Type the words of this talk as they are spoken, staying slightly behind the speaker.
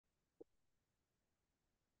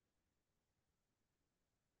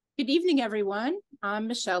Good evening, everyone. I'm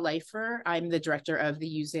Michelle Leifer. I'm the director of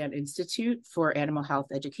the UZAN Institute for Animal Health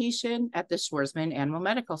Education at the Schwarzman Animal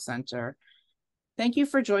Medical Center. Thank you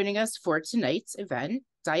for joining us for tonight's event,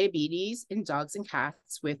 Diabetes in Dogs and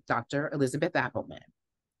Cats with Dr. Elizabeth Appleman.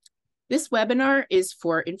 This webinar is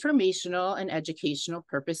for informational and educational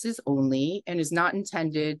purposes only and is not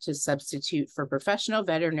intended to substitute for professional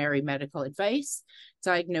veterinary medical advice,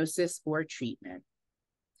 diagnosis, or treatment.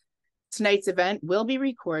 Tonight's event will be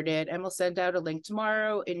recorded and we'll send out a link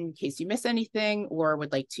tomorrow in case you miss anything or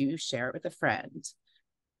would like to share it with a friend.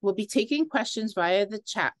 We'll be taking questions via the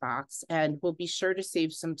chat box and we'll be sure to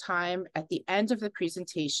save some time at the end of the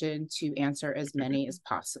presentation to answer as many as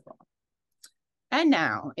possible. And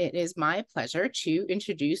now it is my pleasure to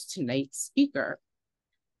introduce tonight's speaker.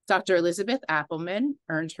 Dr. Elizabeth Appleman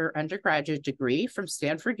earned her undergraduate degree from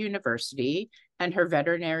Stanford University and her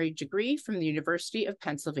veterinary degree from the University of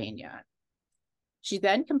Pennsylvania. She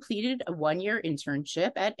then completed a one-year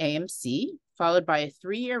internship at AMC, followed by a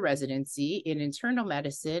 3-year residency in internal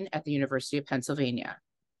medicine at the University of Pennsylvania.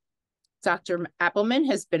 Dr. Appleman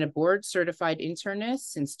has been a board-certified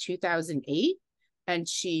internist since 2008, and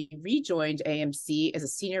she rejoined AMC as a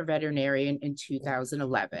senior veterinarian in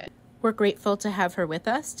 2011. We're grateful to have her with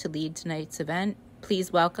us to lead tonight's event.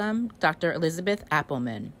 Please welcome Dr. Elizabeth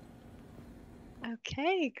Appleman.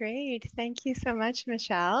 Okay, great. Thank you so much,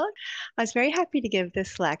 Michelle. I was very happy to give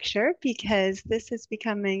this lecture because this is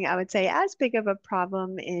becoming, I would say, as big of a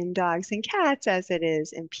problem in dogs and cats as it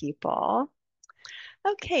is in people.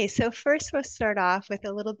 Okay, so first we'll start off with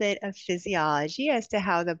a little bit of physiology as to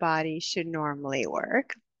how the body should normally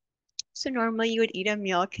work. So normally you would eat a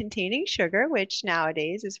meal containing sugar, which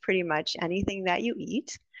nowadays is pretty much anything that you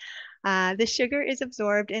eat. The sugar is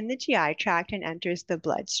absorbed in the GI tract and enters the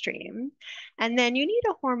bloodstream. And then you need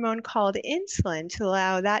a hormone called insulin to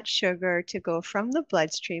allow that sugar to go from the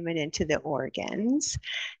bloodstream and into the organs.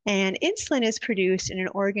 And insulin is produced in an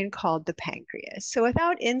organ called the pancreas. So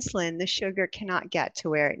without insulin, the sugar cannot get to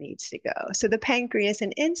where it needs to go. So the pancreas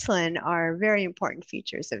and insulin are very important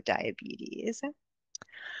features of diabetes.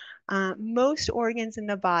 Most organs in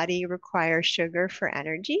the body require sugar for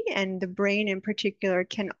energy, and the brain in particular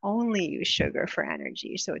can only use sugar for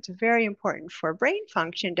energy. So it's very important for brain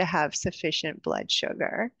function to have sufficient blood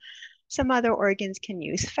sugar. Some other organs can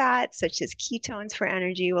use fat, such as ketones for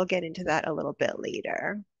energy. We'll get into that a little bit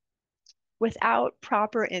later. Without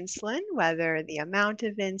proper insulin, whether the amount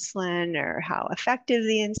of insulin or how effective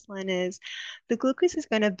the insulin is, the glucose is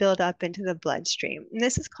going to build up into the bloodstream. And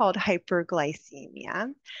this is called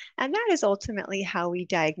hyperglycemia. And that is ultimately how we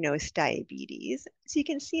diagnose diabetes. So you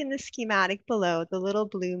can see in the schematic below, the little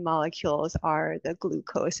blue molecules are the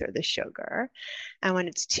glucose or the sugar. And when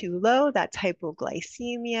it's too low, that's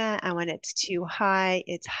hypoglycemia. And when it's too high,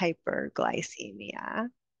 it's hyperglycemia.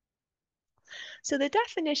 So the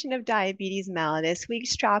definition of diabetes mellitus, we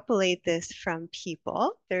extrapolate this from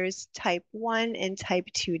people. There's type 1 and type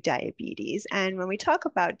 2 diabetes. And when we talk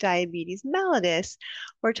about diabetes mellitus,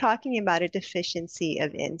 we're talking about a deficiency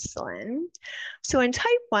of insulin. So in type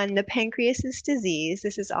 1, the pancreas is disease.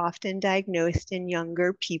 This is often diagnosed in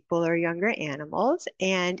younger people or younger animals,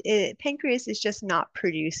 and pancreas is just not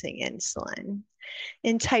producing insulin.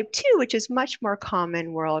 In type 2, which is much more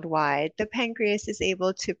common worldwide, the pancreas is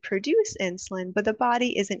able to produce insulin, but the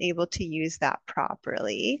body isn't able to use that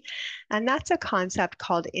properly. And that's a concept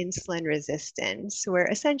called insulin resistance, where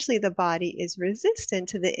essentially the body is resistant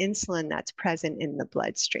to the insulin that's present in the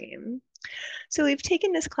bloodstream. So we've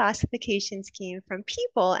taken this classification scheme from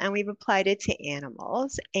people and we've applied it to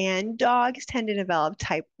animals. And dogs tend to develop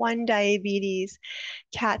type 1 diabetes.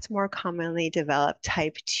 Cats more commonly develop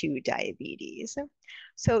type 2 diabetes.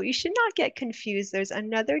 So you should not get confused. There's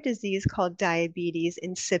another disease called diabetes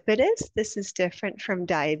insipidus. This is different from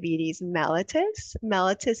diabetes mellitus.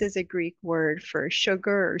 Mellitus is a Greek word for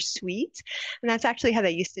sugar or sweet. And that's actually how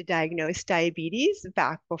they used to diagnose diabetes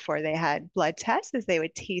back before they had blood tests, as they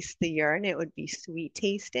would taste the urine. It would be sweet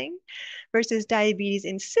tasting. Versus diabetes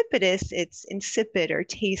insipidus, it's insipid or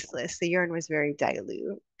tasteless. The urine was very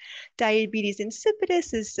dilute. Diabetes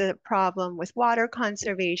insipidus is a problem with water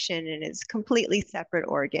conservation and is a completely separate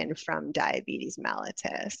organ from diabetes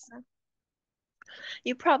mellitus.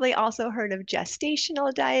 You probably also heard of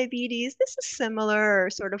gestational diabetes. This is similar or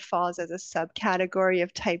sort of falls as a subcategory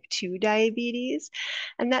of type 2 diabetes.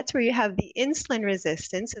 And that's where you have the insulin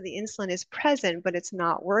resistance. So the insulin is present, but it's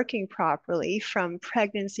not working properly from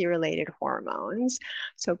pregnancy-related hormones.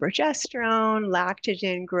 So progesterone,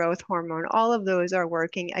 lactogen, growth hormone, all of those are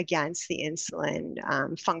working against the insulin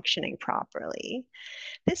functioning properly.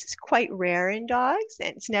 This is quite rare in dogs,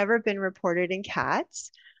 and it's never been reported in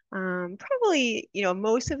cats. Probably,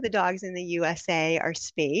 most of the dogs in the USA are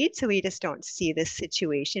spayed, so we just don't see this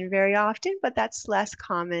situation very often, but that's less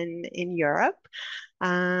common in Europe.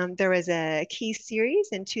 There was a case series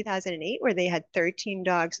in 2008 where they had 13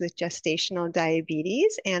 dogs with gestational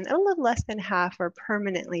diabetes, and a little less than half were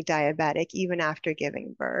permanently diabetic even after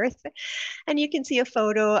giving birth. And you can see a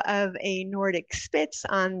photo of a Nordic Spitz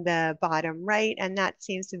on the bottom right, and that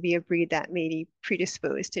seems to be a breed that may be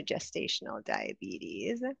predisposed to gestational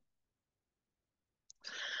diabetes.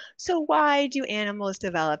 So why do animals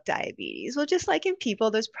develop diabetes? Well, just like in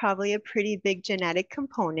people, there's probably a pretty big genetic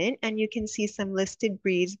component, and you can see some listed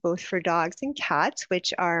breeds both for dogs and cats,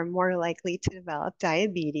 which are more likely to develop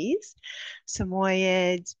diabetes.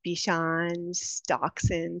 Samoyeds, Bichons,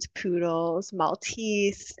 Dachshunds, Poodles,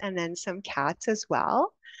 Maltese, and then some cats as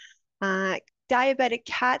well. Uh, Diabetic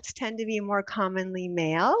cats tend to be more commonly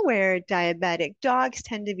male, where diabetic dogs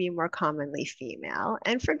tend to be more commonly female.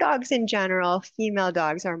 And for dogs in general, female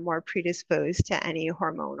dogs are more predisposed to any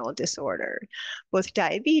hormonal disorder, both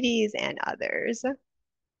diabetes and others.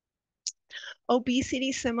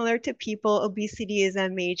 Obesity, similar to people, obesity is a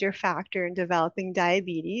major factor in developing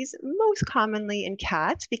diabetes, most commonly in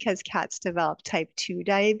cats because cats develop type 2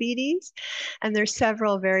 diabetes. And there's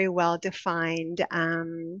several very well-defined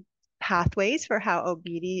pathways for how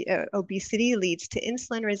obesity leads to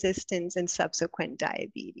insulin resistance and subsequent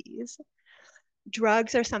diabetes.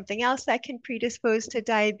 Drugs are something else that can predispose to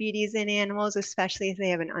diabetes in animals, especially if they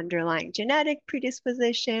have an underlying genetic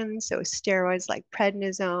predisposition. So steroids like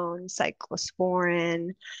prednisone,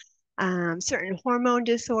 cyclosporin, certain hormone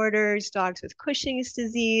disorders, dogs with Cushing's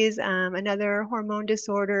disease, another hormone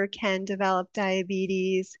disorder can develop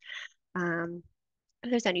diabetes. If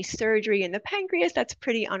there's any surgery in the pancreas, that's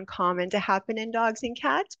pretty uncommon to happen in dogs and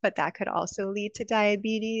cats, but that could also lead to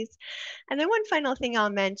diabetes. And then one final thing I'll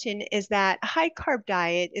mention is that a high carb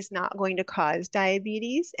diet is not going to cause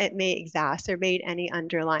diabetes. It may exacerbate any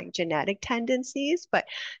underlying genetic tendencies, but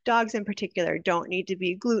dogs in particular don't need to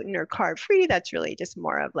be gluten or carb free. That's really just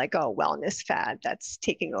more of like a wellness fad that's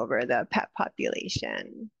taking over the pet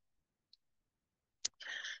population.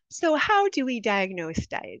 So how do we diagnose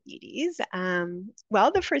diabetes?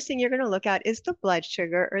 Well, the first thing you're going to look at is the blood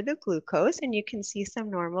sugar or the glucose, and you can see some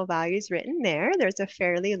normal values written there. There's a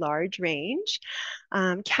fairly large range.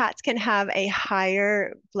 Cats can have a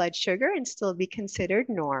higher blood sugar and still be considered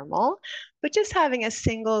normal, but just having a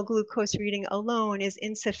single glucose reading alone is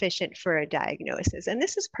insufficient for a diagnosis. And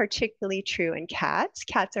this is particularly true in cats.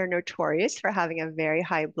 Cats are notorious for having a very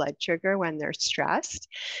high blood sugar when they're stressed.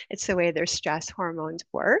 It's the way their stress hormones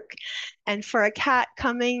work. And for a cat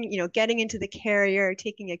coming, getting into the carrier,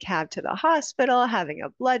 taking a cab to the hospital, having a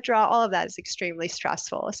blood draw, all of that is extremely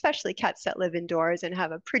stressful, especially cats that live indoors and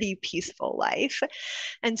have a pretty peaceful life.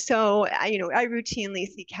 And so, I routinely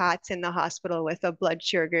see cats in the hospital with a blood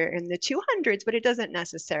sugar in the 200s, but it doesn't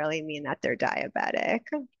necessarily mean that they're diabetic.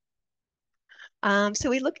 So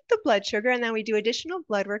we look at the blood sugar and then we do additional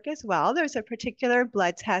blood work as well. There's a particular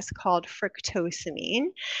blood test called fructosamine.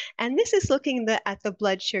 And this is looking at the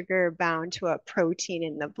blood sugar bound to a protein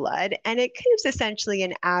in the blood. And it gives essentially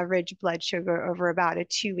an average blood sugar over about a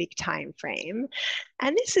 2-week time frame.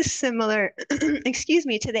 And this is similar, excuse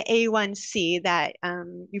me, to the A1C that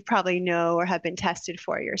you probably know or have been tested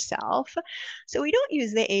for yourself. So we don't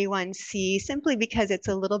use the A1C simply because it's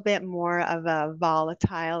a little bit more of a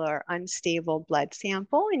volatile or unstable blood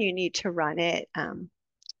sample, and you need to run it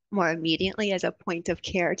more immediately as a point of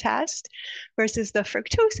care test versus the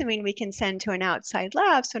fructosamine we can send to an outside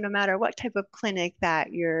lab. So no matter what type of clinic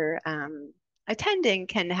that you're attending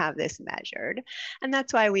can have this measured. And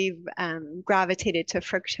that's why we've gravitated to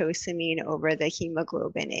fructosamine over the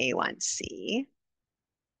hemoglobin A1C.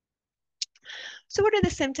 So what are the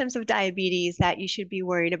symptoms of diabetes that you should be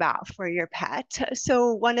worried about for your pet?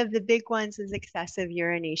 So one of the big ones is excessive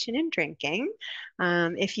urination and drinking.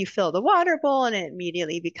 If you fill the water bowl and it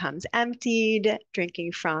immediately becomes emptied,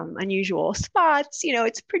 drinking from unusual spots,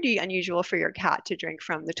 it's pretty unusual for your cat to drink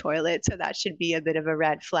from the toilet. So that should be a bit of a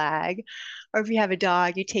red flag. Or if you have a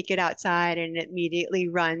dog, you take it outside and it immediately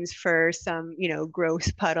runs for some,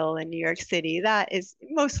 gross puddle in New York City. That is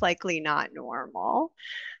most likely not normal.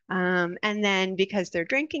 And then because they're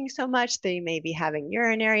drinking so much, they may be having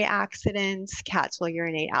urinary accidents. Cats will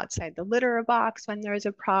urinate outside the litter box when there's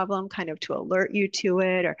a problem, kind of to alert you to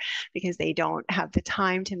it, or because they don't have the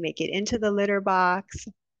time to make it into the litter box.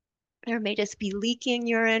 There may just be leaking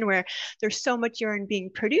urine where there's so much urine being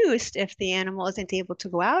produced. If the animal isn't able to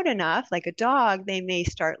go out enough, like a dog, they may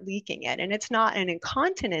start leaking it. And it's not an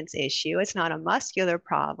incontinence issue. It's not a muscular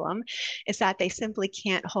problem. It's that they simply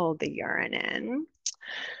can't hold the urine in.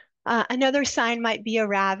 Another sign might be a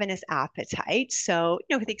ravenous appetite. So,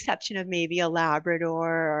 with the exception of maybe a Labrador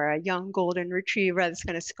or a young golden retriever that's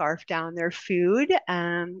going to scarf down their food.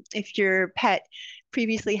 If your pet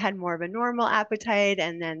previously had more of a normal appetite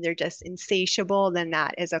and then they're just insatiable, then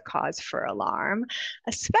that is a cause for alarm,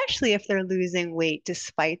 especially if they're losing weight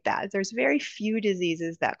despite that. There's very few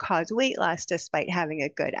diseases that cause weight loss despite having a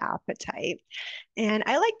good appetite. And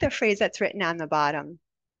I like the phrase that's written on the bottom: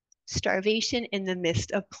 starvation in the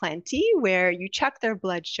midst of plenty, where you check their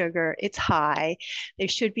blood sugar, it's high. They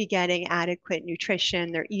should be getting adequate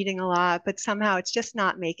nutrition. They're eating a lot, but somehow it's just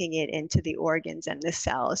not making it into the organs and the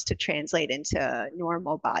cells to translate into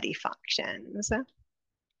normal body functions.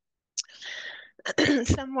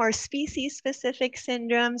 Some more species-specific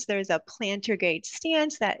syndromes. There's a plantardigrade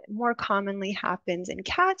stance that more commonly happens in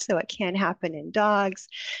cats, so it can happen in dogs.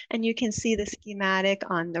 And you can see the schematic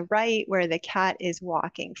on the right where the cat is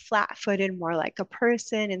walking flat-footed, more like a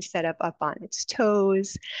person instead of up on its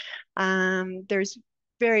toes. There's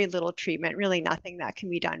very little treatment, really nothing that can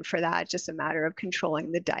be done for that. It's just a matter of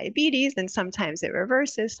controlling the diabetes, and sometimes it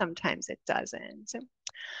reverses, sometimes it doesn't.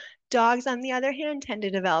 Dogs, on the other hand, tend to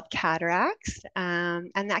develop cataracts, and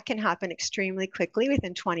that can happen extremely quickly.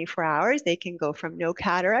 Within 24 hours. They can go from no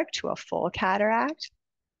cataract to a full cataract.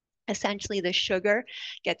 Essentially, the sugar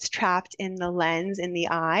gets trapped in the lens in the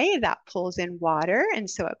eye that pulls in water, and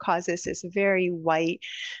so it causes this very white,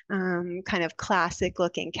 kind of classic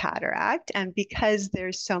looking cataract. And because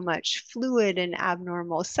there's so much fluid and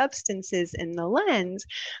abnormal substances in the lens,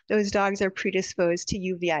 those dogs are predisposed to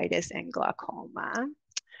uveitis and glaucoma.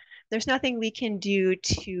 There's nothing we can do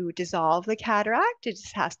to dissolve the cataract. It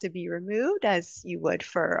just has to be removed as you would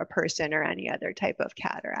for a person or any other type of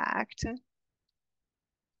cataract.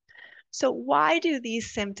 So why do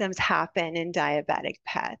these symptoms happen in diabetic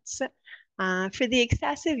pets? For the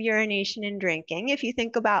excessive urination and drinking, if you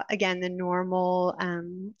think about, again, the normal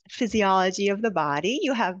physiology of the body,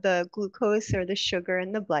 you have the glucose or the sugar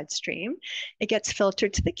in the bloodstream. It gets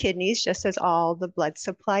filtered to the kidneys just as all the blood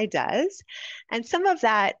supply does. And some of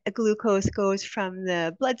that glucose goes from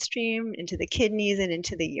the bloodstream into the kidneys and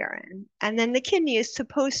into the urine. And then the kidney is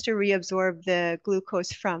supposed to reabsorb the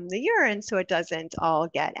glucose from the urine so it doesn't all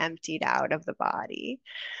get emptied out of the body.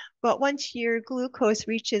 But once your glucose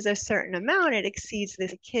reaches a certain amount, it exceeds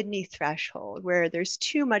this kidney threshold where there's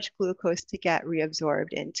too much glucose to get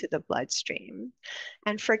reabsorbed into the bloodstream.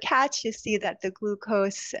 And for cats, you see that the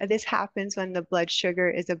glucose, this happens when the blood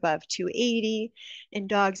sugar is above 280. In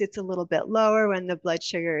dogs, it's a little bit lower when the blood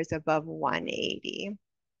sugar is above 180.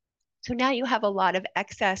 So now you have a lot of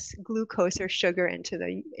excess glucose or sugar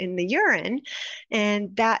in the urine,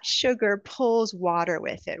 and that sugar pulls water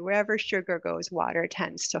with it. Wherever sugar goes, water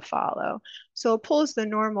tends to follow. So it pulls the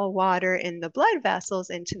normal water in the blood vessels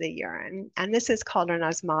into the urine, and this is called an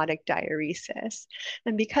osmotic diuresis.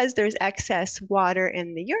 And because there's excess water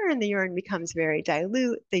in the urine becomes very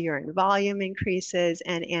dilute, the urine volume increases,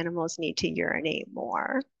 and animals need to urinate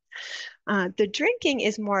more. The drinking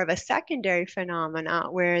is more of a secondary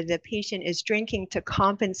phenomenon where the patient is drinking to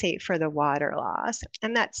compensate for the water loss.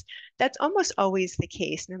 And that's almost always the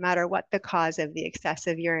case, no matter what the cause of the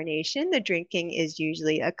excessive urination. The drinking is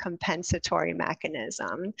usually a compensatory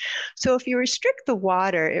mechanism. So if you restrict the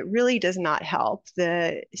water, it really does not help.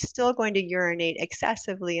 It's still going to urinate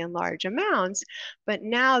excessively in large amounts, but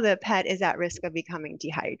now the pet is at risk of becoming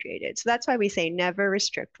dehydrated. So that's why we say never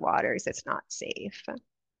restrict waters. It's not safe.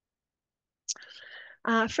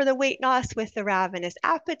 For the weight loss with the ravenous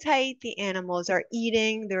appetite, the animals are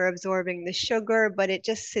eating, they're absorbing the sugar, but it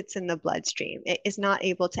just sits in the bloodstream. It is not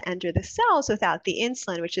able to enter the cells without the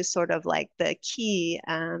insulin, which is sort of like the key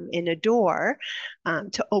in a door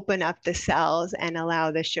to open up the cells and allow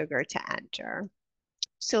the sugar to enter.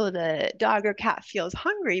 So the dog or cat feels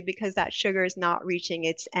hungry because that sugar is not reaching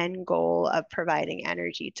its end goal of providing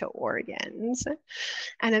energy to organs.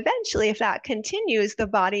 And eventually, if that continues, the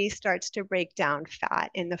body starts to break down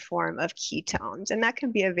fat in the form of ketones. And that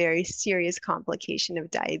can be a very serious complication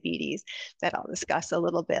of diabetes that I'll discuss a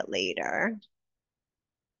little bit later.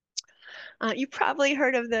 You probably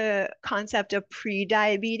heard of the concept of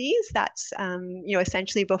pre-diabetes. That's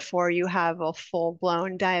essentially before you have a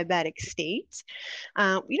full-blown diabetic state.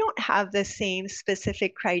 We don't have the same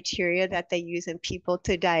specific criteria that they use in people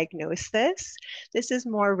to diagnose this. This is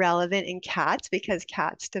more relevant in cats because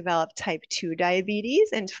cats develop type 2 diabetes.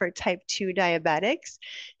 And for type 2 diabetics,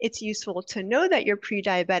 it's useful to know that you're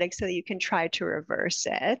pre-diabetic so that you can try to reverse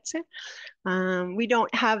it. We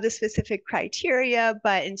don't have the specific criteria,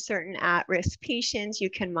 but in certain at-risk patients, you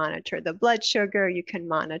can monitor the blood sugar, you can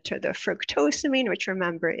monitor the fructosamine, which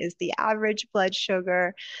remember is the average blood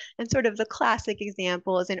sugar. And sort of the classic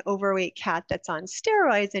example is an overweight cat that's on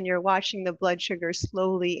steroids and you're watching the blood sugar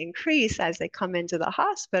slowly increase as they come into the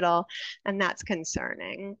hospital, and that's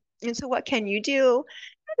concerning. And so what can you do?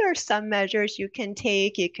 There are some measures you can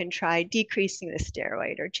take. You can try decreasing the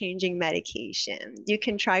steroid or changing medication. You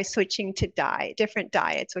can try switching to different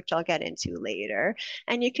diets, which I'll get into later.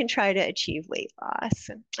 And you can try to achieve weight loss.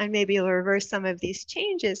 And maybe you'll reverse some of these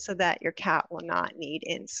changes so that your cat will not need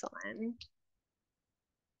insulin.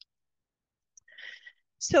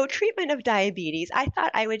 So treatment of diabetes, I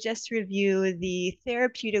thought I would just review the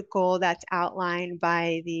therapeutic goal that's outlined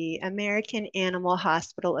by the American Animal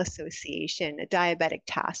Hospital Association, a diabetic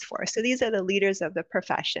task force. So these are the leaders of the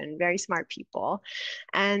profession, very smart people.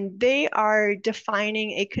 And they are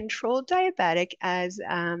defining a controlled diabetic as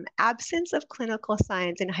absence of clinical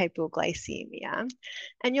signs in hypoglycemia.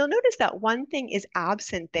 And you'll notice that one thing is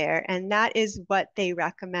absent there, and that is what they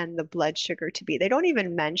recommend the blood sugar to be. They don't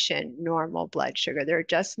even mention normal blood sugar. They're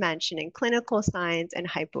just mentioning clinical signs and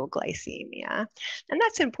hypoglycemia. And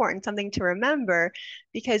that's important, something to remember,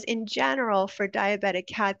 because in general, for diabetic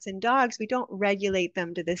cats and dogs, we don't regulate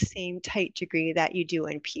them to the same tight degree that you do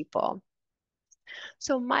in people.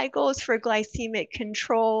 So my goals for glycemic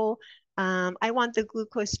control, I want the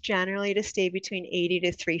glucose generally to stay between 80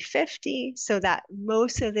 to 350 so that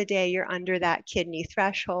most of the day you're under that kidney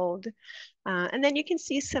threshold. And then you can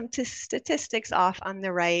see some statistics off on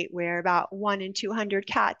the right where about 1 in 200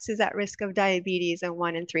 cats is at risk of diabetes and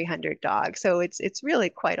 1 in 300 dogs. So it's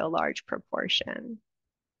really quite a large proportion.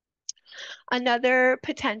 Another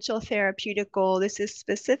potential therapeutic goal, this is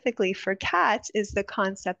specifically for cats, is the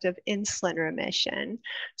concept of insulin remission.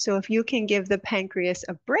 So if you can give the pancreas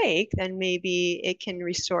a break, then maybe it can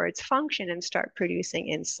restore its function and start producing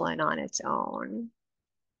insulin on its own.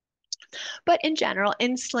 But in general,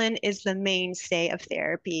 insulin is the mainstay of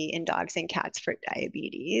therapy in dogs and cats for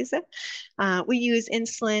diabetes. We use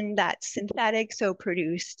insulin that's synthetic, so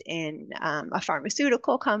produced in a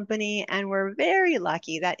pharmaceutical company, and we're very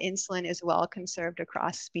lucky that insulin is well conserved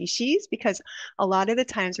across species because a lot of the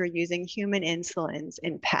times we're using human insulins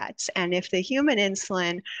in pets. And if the human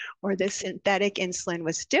insulin or the synthetic insulin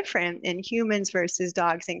was different in humans versus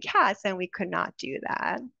dogs and cats, then we could not do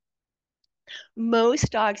that.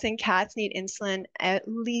 Most dogs and cats need insulin at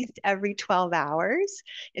least every 12 hours.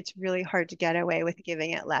 It's really hard to get away with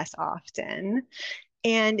giving it less often.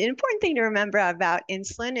 And an important thing to remember about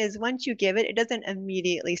insulin is once you give it, it doesn't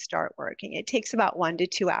immediately start working. It takes about 1 to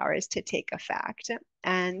 2 hours to take effect.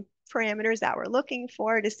 And parameters that we're looking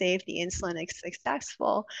for to say if the insulin is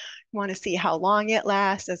successful. We want to see how long it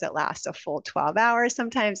lasts. Does it last a full 12 hours?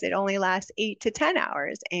 Sometimes it only lasts 8 to 10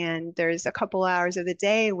 hours. And there's a couple hours of the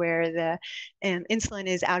day where the insulin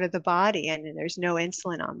is out of the body and there's no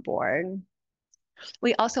insulin on board.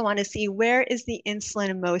 We also want to see where is the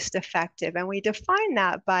insulin most effective, and we define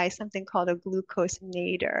that by something called a glucose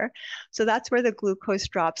nadir. So that's where the glucose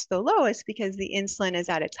drops the lowest because the insulin is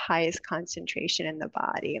at its highest concentration in the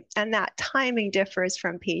body. And that timing differs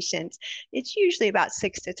from patients. It's usually about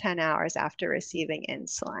 6 to 10 hours after receiving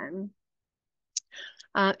insulin.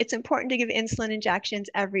 It's important to give insulin injections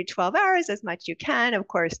every 12 hours as much you can. Of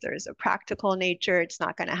course, there's a practical nature. It's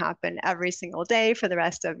not going to happen every single day for the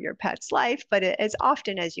rest of your pet's life, but as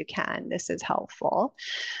often as you can, this is helpful.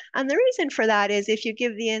 And the reason for that is if you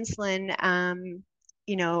give the insulin,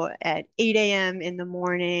 at 8 a.m. in the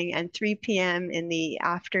morning and 3 p.m. in the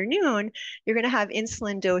afternoon, you're going to have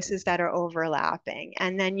insulin doses that are overlapping.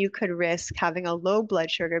 And then you could risk having a low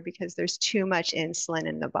blood sugar because there's too much insulin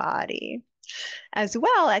in the body. As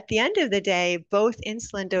well, at the end of the day, both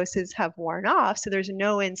insulin doses have worn off, so there's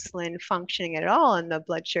no insulin functioning at all, and the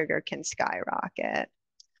blood sugar can skyrocket.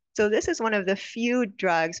 So this is one of the few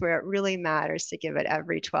drugs where it really matters to give it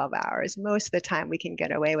every 12 hours. Most of the time, we can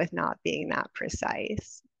get away with not being that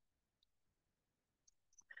precise.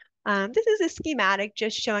 This is a schematic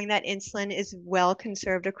just showing that insulin is well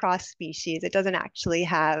conserved across species. It doesn't actually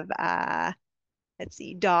have let's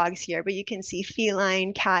see, dogs here, but you can see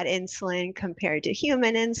feline cat insulin compared to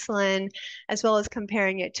human insulin, as well as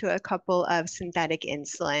comparing it to a couple of synthetic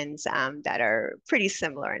insulins that are pretty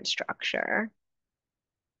similar in structure.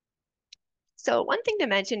 So one thing to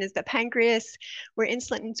mention is the pancreas, where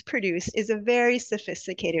insulin is produced, is a very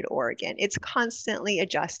sophisticated organ. It's constantly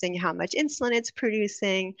adjusting how much insulin it's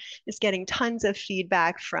producing. It's getting tons of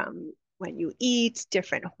feedback from when you eat,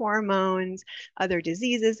 different hormones, other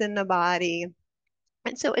diseases in the body.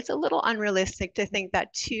 And so it's a little unrealistic to think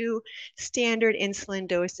that 2 standard insulin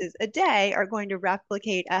doses a day are going to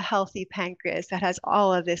replicate a healthy pancreas that has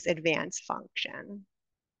all of this advanced function.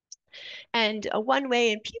 And one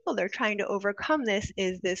way in people they're trying to overcome this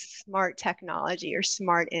is this smart technology or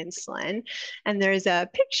smart insulin. And there's a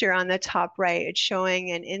picture on the top right. It's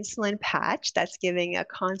showing an insulin patch that's giving a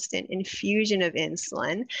constant infusion of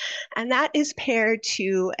insulin. And that is paired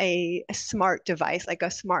to a smart device, like a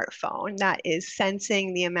smartphone, that is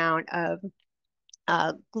sensing the amount of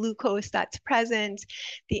glucose that's present,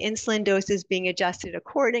 the insulin dose is being adjusted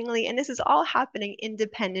accordingly. And this is all happening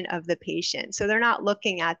independent of the patient. So they're not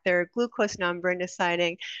looking at their glucose number and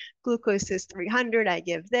deciding glucose is 300, I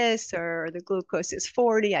give this, or the glucose is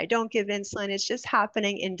 40, I don't give insulin. It's just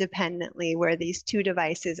happening independently where these 2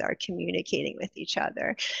 devices are communicating with each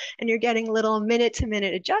other. And you're getting little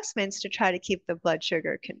minute-to-minute adjustments to try to keep the blood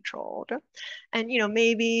sugar controlled. And,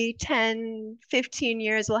 maybe 10, 15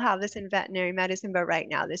 years we'll have this in veterinary medicine, but right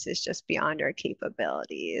now this is just beyond our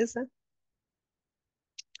capabilities.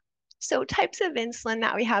 So types of insulin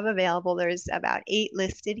that we have available, there's about 8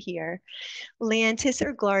 listed here. Lantus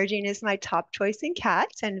or glargine is my top choice in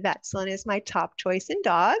cats, and Vetslin is my top choice in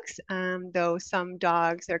dogs, though some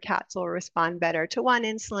dogs or cats will respond better to one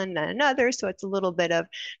insulin than another, so it's a little bit of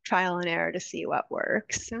trial and error to see what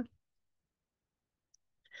works.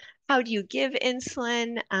 How do you give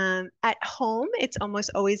insulin? At home, it's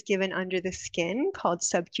almost always given under the skin, called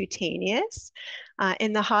subcutaneous.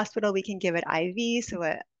 In the hospital, we can give it IV, so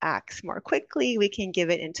it acts more quickly. We can give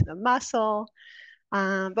it into the muscle.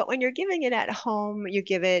 But when you're giving it at home, you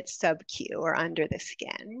give it sub-Q or under the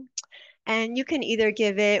skin. And you can either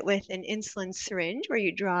give it with an insulin syringe where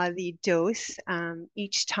you draw the dose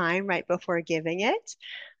each time right before giving it.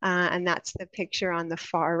 And that's the picture on the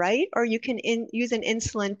far right. Or you can use an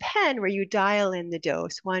insulin pen where you dial in the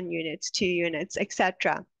dose, 1 unit, 2 units,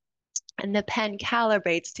 etc. And the pen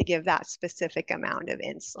calibrates to give that specific amount of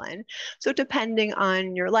insulin. So depending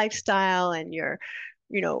on your lifestyle and your,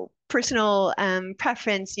 personal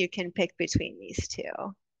preference, you can pick between these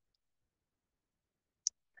two.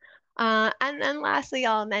 And then lastly,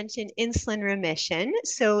 I'll mention insulin remission.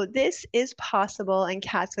 So this is possible in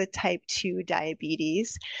cats with type 2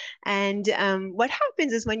 diabetes. And what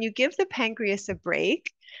happens is when you give the pancreas a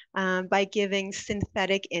break by giving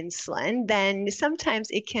synthetic insulin, then sometimes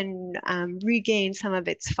it can regain some of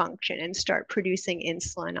its function and start producing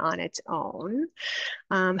insulin on its own.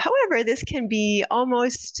 However, this can be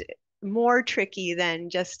almost more tricky than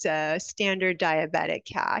just a standard diabetic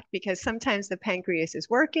cat because sometimes the pancreas is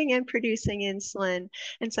working and producing insulin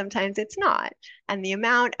and sometimes it's not. And the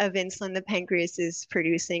amount of insulin the pancreas is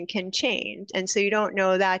producing can change. And so you don't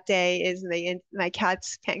know that day, is my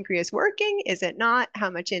cat's pancreas working? Is it not? How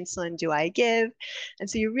much insulin do I give? And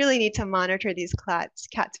so you really need to monitor these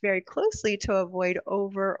cats very closely to avoid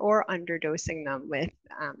over or underdosing them with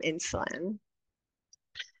insulin.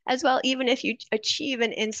 As well, even if you achieve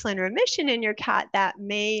an insulin remission in your cat, that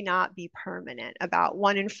may not be permanent. About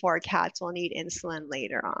 1 in 4 cats will need insulin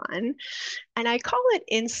later on. And I call it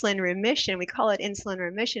insulin remission. We call it insulin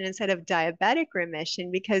remission instead of diabetic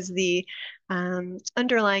remission because the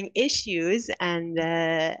underlying issues and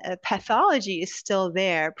the pathology is still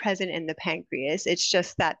there, present in the pancreas. It's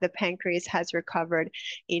just that the pancreas has recovered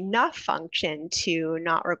enough function to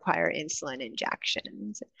not require insulin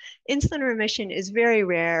injections. Insulin remission is very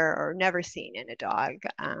rare or never seen in a dog,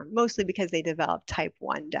 mostly because they develop type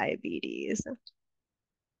 1 diabetes.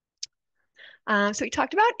 So we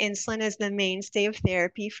talked about insulin as the mainstay of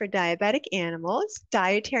therapy for diabetic animals.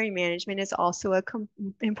 Dietary management is also an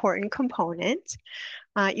important component.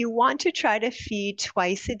 You want to try to feed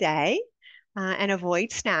twice a day and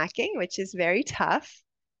avoid snacking, which is very tough.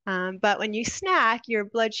 But when you snack, your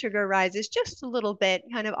blood sugar rises just a little bit,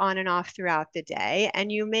 kind of on and off throughout the day,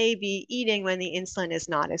 and you may be eating when the insulin is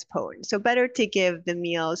not as potent. So better to give the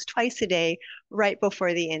meals twice a day right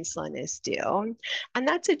before the insulin is due. And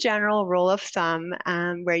that's a general rule of thumb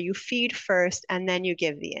where you feed first and then you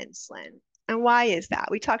give the insulin. And why is that?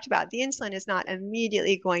 We talked about the insulin is not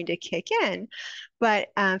immediately going to kick in, but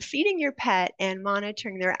feeding your pet and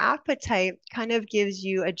monitoring their appetite kind of gives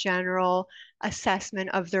you a general assessment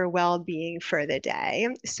of their well-being for the day.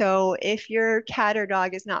 So if your cat or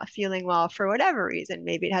dog is not feeling well for whatever reason,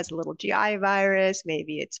 maybe it has a little GI virus,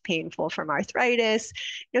 maybe it's painful from arthritis,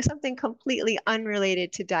 something completely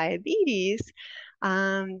unrelated to diabetes,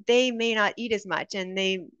 they may not eat as much and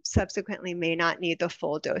they subsequently may not need the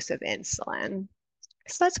full dose of insulin.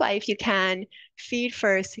 So that's why if you can, feed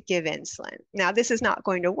first, give insulin. Now, this is not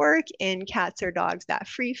going to work in cats or dogs that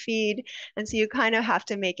free feed. And so you kind of have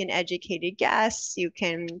to make an educated guess. You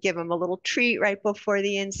can give them a little treat right before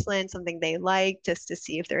the insulin, something they like, just to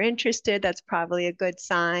see if they're interested. That's probably a good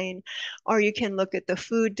sign. Or you can look at the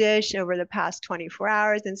food dish over the past 24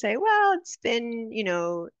 hours and say, well, it's been,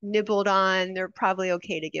 nibbled on. They're probably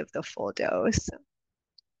okay to give the full dose.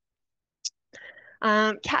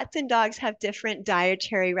 Cats and dogs have different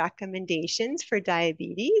dietary recommendations for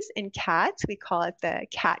diabetes. In cats, we call it the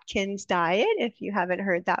Catkins diet, if you haven't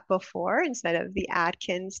heard that before, instead of the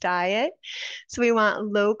Atkins diet. So we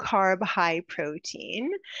want low carb, high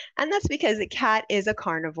protein. And that's because a cat is a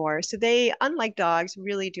carnivore. So they, unlike dogs,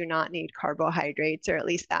 really do not need carbohydrates, or at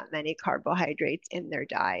least that many carbohydrates in their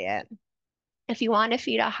diet. If you want to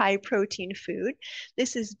feed a high protein food,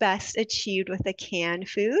 this is best achieved with a canned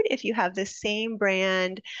food. If you have the same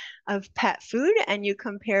brand of pet food and you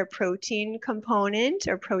compare protein component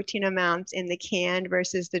or protein amounts in the canned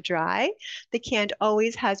versus the canned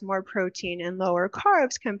always has more protein and lower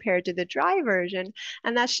carbs compared to the dry version.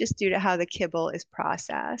 And that's just due to how the kibble is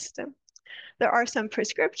processed. There are some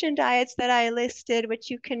prescription diets that I listed,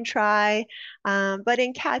 which you can try. But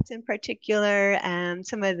in cats in particular,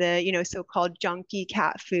 some of the, so-called junky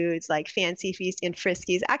cat foods like Fancy Feast and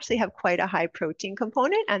Friskies actually have quite a high protein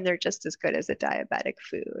component, and they're just as good as a diabetic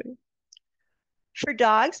food. For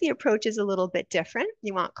dogs, the approach is a little bit different.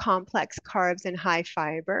 You want complex carbs and high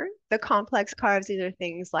fiber. The complex carbs, these are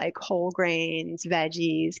things like whole grains,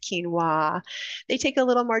 veggies, quinoa. They take a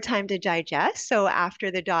little more time to digest. So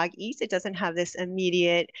after the dog eats, it doesn't have this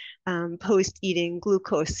immediate post-eating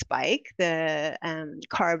glucose spike. The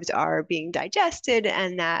carbs are being digested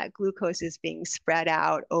and that glucose is being spread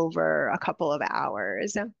out over a couple of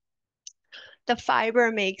hours. The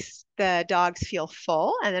fiber makes the dogs feel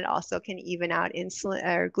full and it also can even out insulin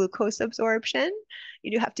or glucose absorption.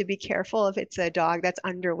 You do have to be careful if it's a dog that's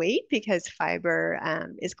underweight because fiber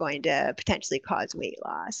is going to potentially cause weight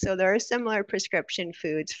loss. So there are similar prescription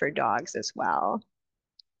foods for dogs as well.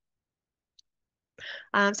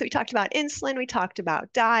 So we talked about insulin, we talked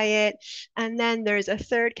about diet, and then there's a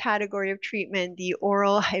third category of treatment, the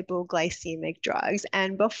oral hypoglycemic drugs.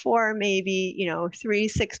 And before maybe, 3,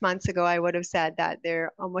 6 months ago, I would have said that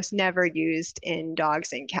they're almost never used in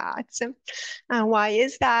dogs and cats. Why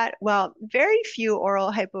is that? Well, very few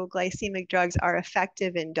oral hypoglycemic drugs are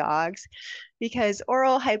effective in dogs because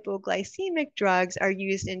oral hypoglycemic drugs are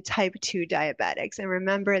used in type 2 diabetics. And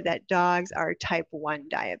remember that dogs are type 1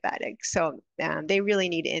 diabetics. So they really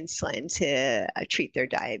need insulin to treat their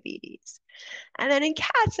diabetes. And then in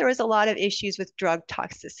cats, there was a lot of issues with drug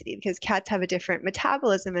toxicity because cats have a different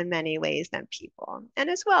metabolism in many ways than people.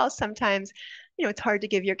 And as well, sometimes, it's hard to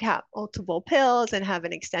give your cat multiple pills and have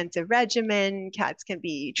an extensive regimen. Cats can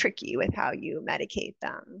be tricky with how you medicate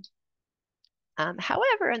them.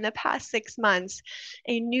 However, in the past 6 months,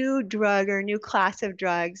 a new drug or new class of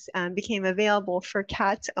drugs became available for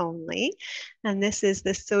cats only. And this is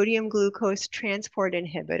the sodium glucose transport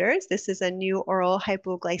inhibitors. This is a new oral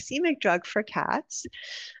hypoglycemic drug for cats.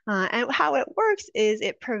 And how it works is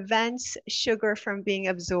it prevents sugar from being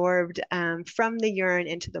absorbed from the urine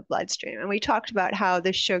into the bloodstream. And we talked about how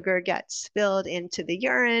the sugar gets spilled into the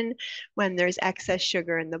urine. When there's excess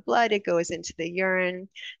sugar in the blood, it goes into the urine.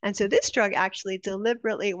 And so this drug actually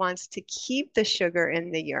deliberately wants to keep the sugar in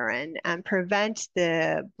the urine and prevent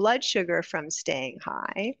the blood sugar from staying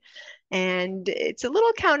high. And it's a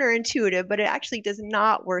little counterintuitive, but it actually does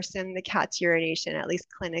not worsen the cat's urination, at least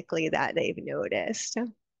clinically that they've noticed.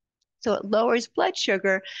 So it lowers blood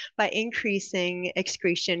sugar by increasing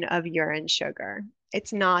excretion of urine sugar.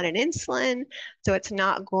 It's not an insulin, so it's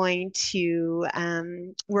not going to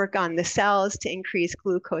work on the cells to increase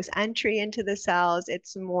glucose entry into the cells.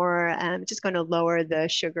 It's more just going to lower the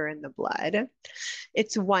sugar in the blood.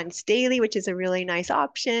 It's once daily, which is a really nice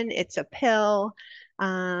option. It's a pill.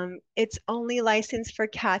 It's only licensed for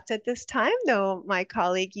cats at this time, though my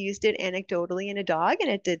colleague used it anecdotally in a dog and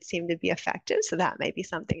it did seem to be effective. So that might be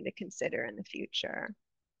something to consider in the future.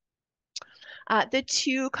 The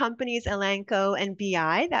two companies, Elanco and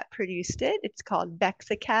BI, that produced it, it's called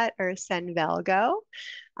Bexacat or Senvelgo.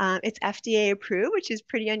 It's FDA approved, which is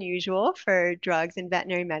pretty unusual for drugs in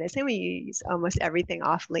veterinary medicine. We use almost everything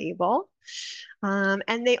off label.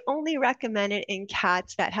 And they only recommend it in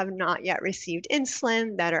cats that have not yet received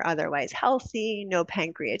insulin, that are otherwise healthy, no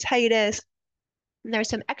pancreatitis, And there's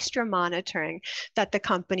some extra monitoring that the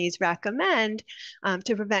companies recommend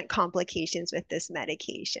to prevent complications with this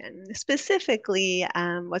medication, specifically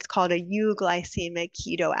what's called a euglycemic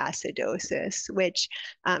ketoacidosis, which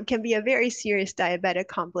can be a very serious diabetic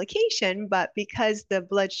complication, but because the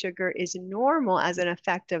blood sugar is normal as an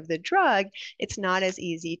effect of the drug, it's not as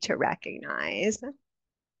easy to recognize.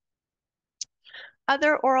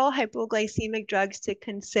 Other oral hypoglycemic drugs to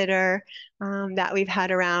consider that we've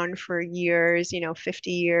had around for years,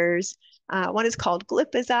 50 years. One is called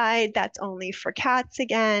glipizide. That's only for cats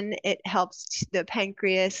again. It helps the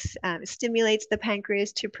pancreas, stimulates the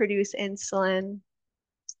pancreas to produce insulin.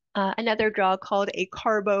 Another drug called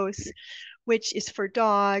acarbose, which is for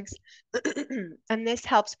dogs. And this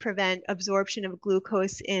helps prevent absorption of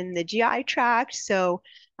glucose in the GI tract, so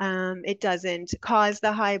it doesn't cause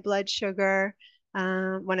the high blood sugar.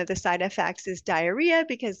 One of the side effects is diarrhea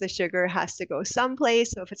because the sugar has to go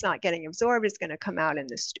someplace. So if it's not getting absorbed, it's going to come out in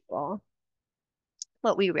the stool.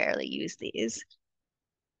 But we rarely use these.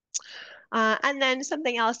 And then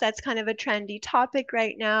something else that's kind of a trendy topic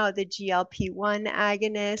right now, the GLP-1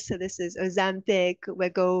 agonist. So this is Ozempic,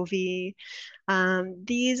 Wegovy.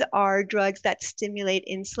 These are drugs that stimulate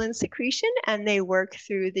insulin secretion and they work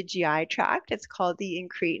through the GI tract. It's called the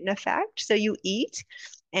incretin effect. So you eat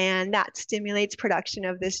and that stimulates production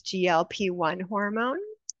of this GLP-1 hormone.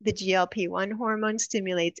 The GLP-1 hormone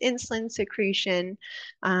stimulates insulin secretion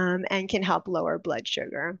and can help lower blood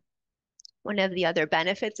sugar. One of the other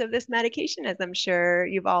benefits of this medication, as I'm sure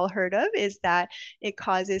you've all heard of, is that it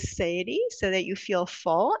causes satiety so that you feel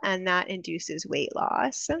full and that induces weight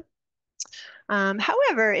loss.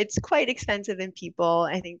 However, it's quite expensive in people.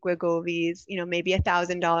 I think Wegovy's, maybe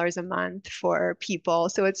 $1,000 a month for people.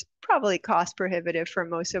 So it's probably cost prohibitive for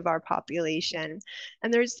most of our population.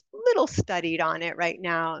 And there's little studied on it right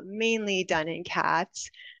now, mainly done in cats.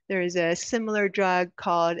 There's a similar drug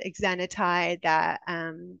called exenatide that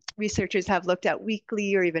researchers have looked at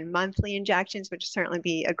weekly or even monthly injections, which would certainly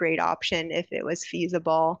be a great option if it was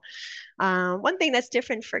feasible. One thing that's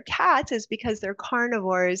different for cats is because they're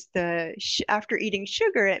carnivores, after eating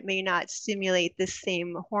sugar, it may not stimulate the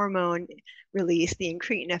same hormone release, the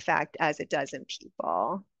incretin effect, as it does in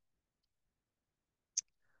people.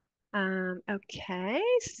 Okay,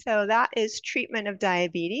 so that is treatment of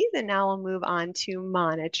diabetes, and now we'll move on to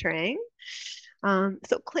monitoring.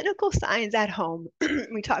 So clinical signs at home.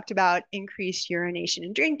 We talked about increased urination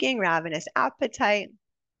and drinking, ravenous appetite.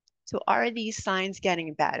 So are these signs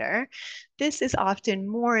getting better? This is often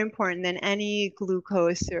more important than any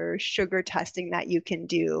glucose or sugar testing that you can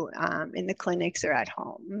do in the clinics or at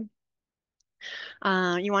home.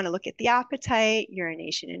 You want to look at the appetite,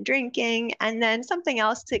 urination and drinking, and then something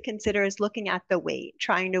else to consider is looking at the weight,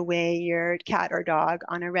 trying to weigh your cat or dog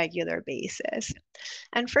on a regular basis.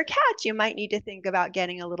 And for cats, you might need to think about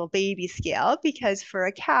getting a little baby scale because for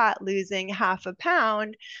a cat, losing half a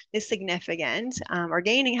pound is significant, or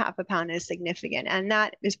gaining half a pound is significant. And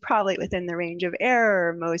that is probably within the range of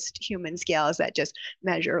error, most human scales that just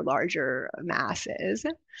measure larger masses.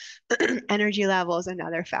 Energy level is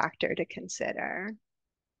another factor to consider.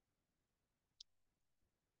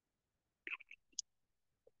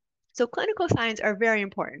 So clinical signs are very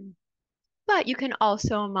important, but you can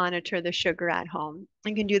also monitor the sugar at home.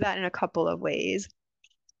 You can do that in a couple of ways.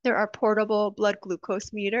 There are portable blood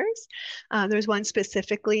glucose meters. There's one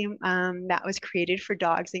specifically that was created for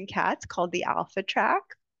dogs and cats called the Alpha Track.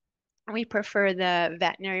 We prefer the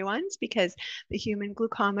veterinary ones because the human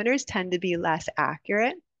glucometers tend to be less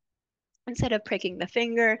accurate. Instead of pricking the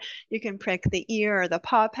finger, you can prick the ear or the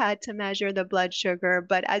paw pad to measure the blood sugar.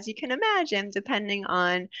 But as you can imagine, depending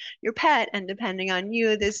on your pet and depending on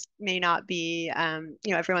you, this may not be,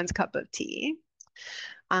 everyone's cup of tea.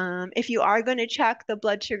 If you are going to check the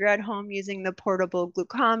blood sugar at home using the portable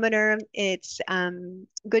glucometer, it's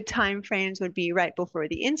good time frames would be right before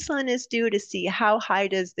the insulin is due to see how high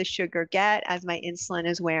does the sugar get as my insulin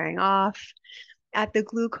is wearing off. At the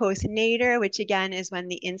glucose nadir, which again is when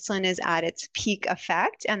the insulin is at its peak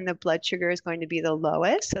effect and the blood sugar is going to be the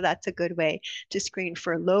lowest. So that's a good way to screen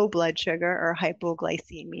for low blood sugar or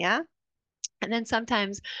hypoglycemia. And then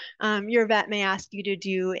sometimes your vet may ask you to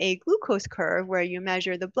do a glucose curve where you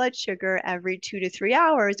measure the blood sugar every 2 to 3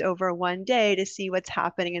 hours over one day to see what's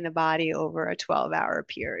happening in the body over a 12-hour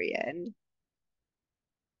period.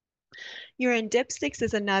 Urine dipsticks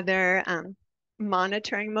is another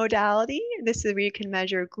monitoring modality. This is where you can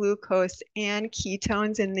measure glucose and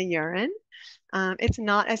ketones in the urine. It's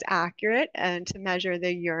not as accurate to measure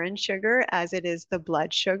the urine sugar as it is the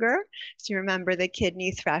blood sugar. So you remember the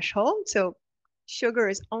kidney threshold. So sugar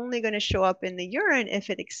is only going to show up in the urine if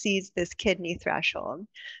it exceeds this kidney threshold.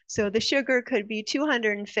 So the sugar could be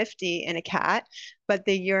 250 in a cat, but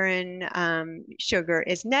the urine sugar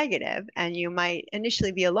is negative, and you might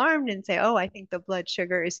initially be alarmed and say, oh, I think the blood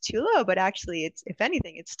sugar is too low, but actually it's, if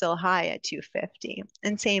anything, it's still high at 250.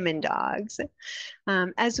 And same in dogs.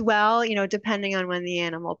 As well, depending on when the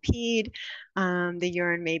animal peed, the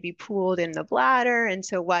urine may be pooled in the bladder. And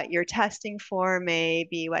so what you're testing for may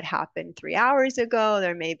be what happened 3 hours ago.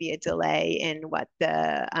 There may be a delay in what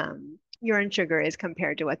the urine sugar is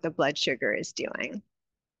compared to what the blood sugar is doing.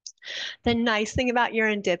 The nice thing about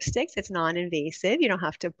urine dipsticks, it's non-invasive. You don't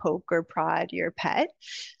have to poke or prod your pet.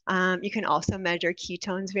 You can also measure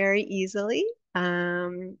ketones very easily.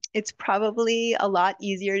 It's probably a lot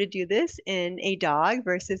easier to do this in a dog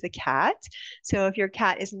versus a cat. So if your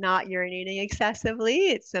cat is not urinating excessively,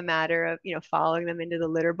 it's a matter of, following them into the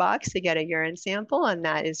litter box to get a urine sample, and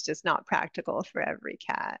that is just not practical for every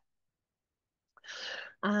cat.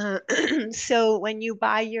 So when you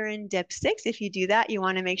buy urine dipsticks, if you do that, you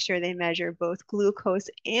want to make sure they measure both glucose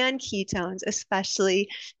and ketones, especially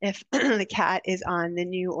if the cat is on the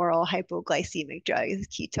new oral hypoglycemic drugs.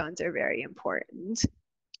 Ketones are very important.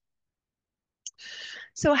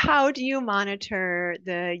 So how do you monitor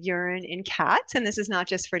the urine in cats? And this is not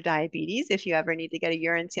just for diabetes. If you ever need to get a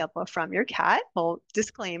urine sample from your cat, well,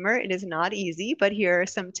 disclaimer, it is not easy, but here are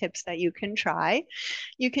some tips that you can try.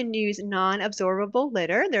 You can use non-absorbable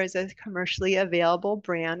litter. There's a commercially available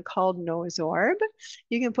brand called Nosorb.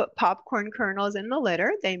 You can put popcorn kernels in the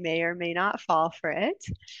litter. They may or may not fall for it.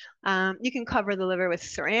 You can cover the liver with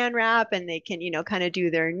saran wrap, and they can, kind of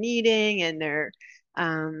do their kneading and their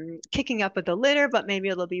kicking up with the litter, but maybe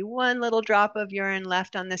it'll be one little drop of urine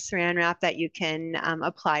left on the saran wrap that you can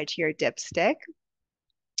apply to your dipstick.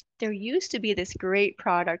 There used to be this great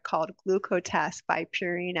product called Glucotest by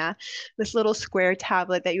Purina, this little square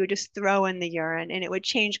tablet that you would just throw in the urine, and it would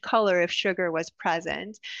change color if sugar was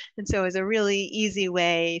present. And so it's a really easy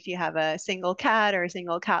way, if you have a single cat or a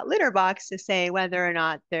single cat litter box, to say whether or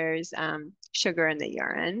not there's sugar in the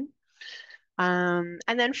urine.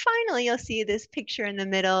 And then finally, you'll see this picture in the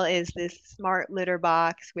middle is this smart litter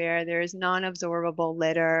box where there's non-absorbable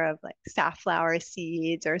litter of like safflower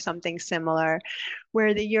seeds or something similar,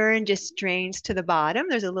 where the urine just drains to the bottom.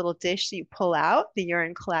 There's a little dish that you pull out, the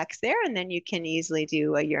urine collects there, and then you can easily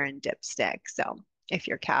do a urine dipstick. So if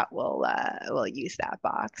your cat will use that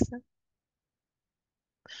box.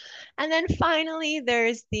 And then finally,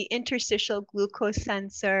 there's the interstitial glucose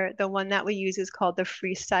sensor. The one that we use is called the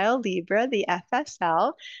Freestyle Libre, the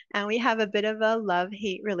FSL. And we have a bit of a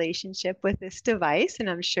love-hate relationship with this device, and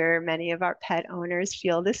I'm sure many of our pet owners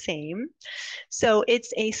feel the same. So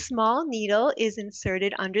it's a small needle is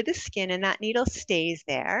inserted under the skin, and that needle stays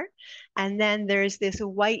there. And then there's this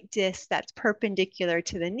white disc that's perpendicular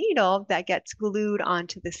to the needle that gets glued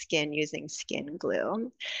onto the skin using skin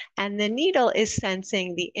glue. And the needle is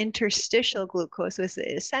sensing the interstitial glucose, which is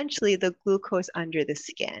essentially the glucose under the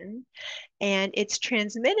skin. And it's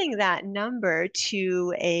transmitting that number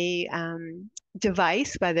to a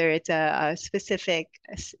device, whether it's a specific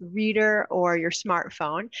reader or your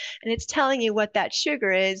smartphone, and it's telling you what that sugar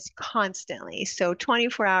is constantly. So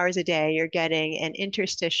 24 hours a day, you're getting an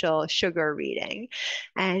interstitial sugar reading.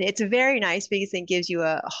 And it's very nice because it gives you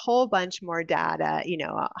a whole bunch more data,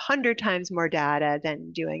 100 times more data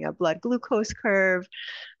than doing a blood glucose curve.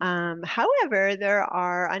 However, there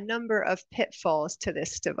are a number of pitfalls to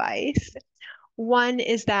this device. One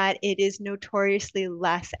is that it is notoriously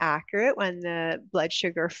less accurate when the blood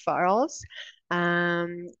sugar falls.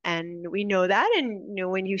 And we know that. And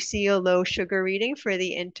when you see a low sugar reading for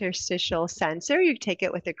the interstitial sensor, you take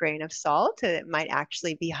it with a grain of salt. It might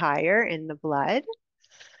actually be higher in the blood.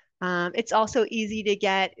 It's also easy to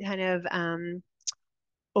get kind of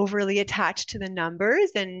overly attached to the numbers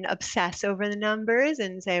and obsess over the numbers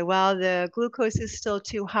and say, well, the glucose is still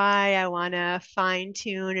too high. I want to fine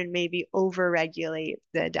tune and maybe overregulate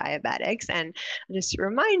the diabetics. And just to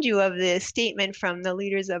remind you of the statement from the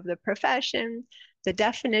leaders of the profession, the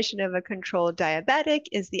definition of a controlled diabetic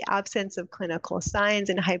is the absence of clinical signs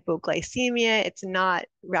and hypoglycemia. It's not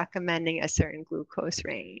recommending a certain glucose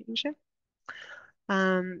range.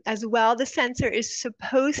 As well, the sensor is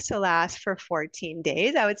supposed to last for 14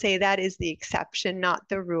 days. I would say that is the exception, not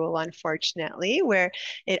the rule, unfortunately, where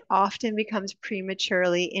it often becomes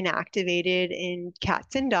prematurely inactivated in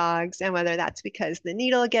cats and dogs, and whether that's because the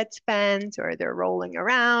needle gets bent or they're rolling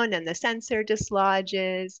around and the sensor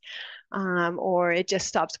dislodges, or it just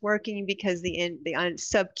stops working because the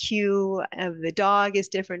sub-Q of the dog is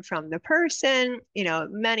different from the person.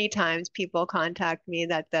 Many times people contact me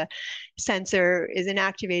that the sensor is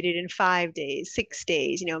inactivated in 5 days, 6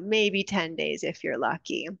 days, maybe 10 days if you're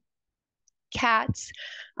lucky. Cats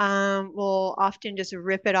will often just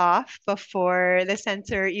rip it off before the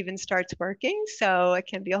sensor even starts working, so it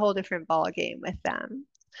can be a whole different ball game with them.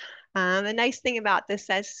 The nice thing about this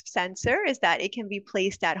sensor is that it can be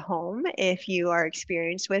placed at home if you are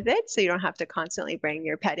experienced with it, so you don't have to constantly bring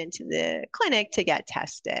your pet into the clinic to get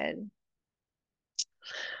tested.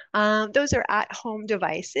 Those are at-home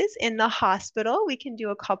devices. In the hospital, we can do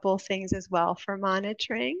a couple things as well for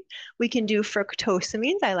monitoring. We can do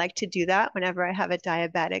fructosamines. I like to do that whenever I have a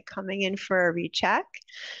diabetic coming in for a recheck.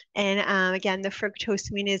 And again, the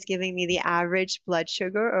fructosamine is giving me the average blood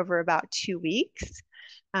sugar over about 2 weeks.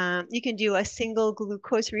 You can do a single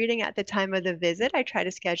glucose reading at the time of the visit. I try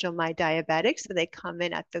to schedule my diabetics so they come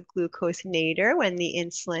in at the glucose nadir when the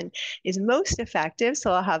insulin is most effective.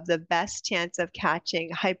 So I'll have the best chance of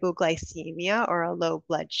catching hypoglycemia or a low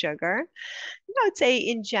blood sugar. I would say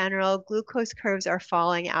in general, glucose curves are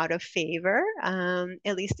falling out of favor,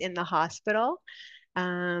 at least in the hospital.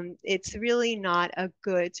 It's really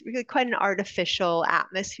it's really quite an artificial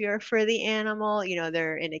atmosphere for the animal.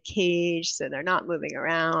 They're in a cage, so they're not moving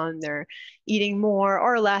around. They're eating more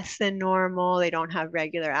or less than normal. They don't have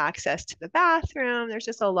regular access to the bathroom. There's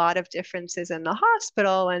just a lot of differences in the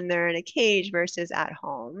hospital when they're in a cage versus at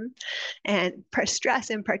home. And stress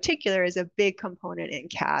in particular is a big component in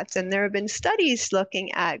cats. And there have been studies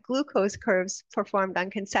looking at glucose curves performed on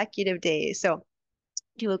consecutive days. So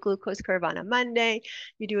do a glucose curve on a Monday,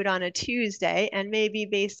 you do it on a Tuesday, and maybe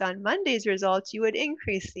based on Monday's results, you would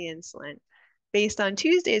increase the insulin. Based on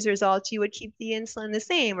Tuesday's results, you would keep the insulin the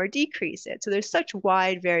same or decrease it. So there's such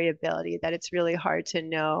wide variability that it's really hard to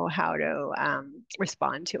know how to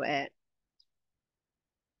respond to it.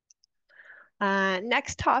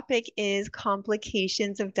 Next topic is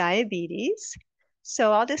complications of diabetes.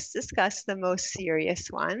 So I'll just discuss the most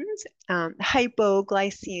serious ones.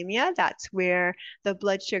 Hypoglycemia, that's where the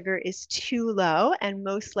blood sugar is too low and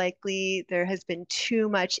most likely there has been too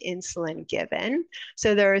much insulin given.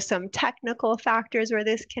 So there are some technical factors where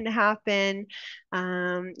this can happen.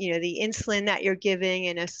 The insulin that you're giving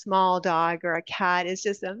in a small dog or a cat is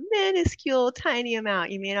just a minuscule, tiny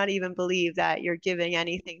amount. You may not even believe that you're giving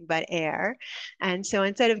anything but air. And so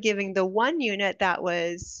instead of giving the 1 unit that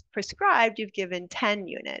was prescribed, you've given 10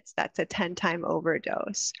 units. That's a 10-time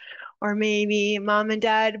overdose. Or maybe mom and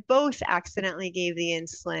dad both accidentally gave the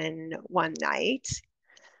insulin one night.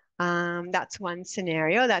 That's one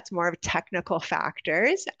scenario. That's more of technical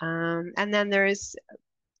factors. And then there's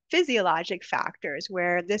physiologic factors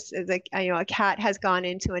where this is a cat has gone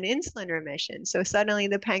into an insulin remission. So suddenly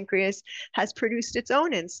the pancreas has produced its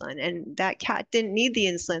own insulin and that cat didn't need the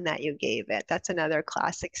insulin that you gave it. That's another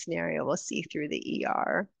classic scenario we'll see through the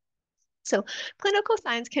ER. So clinical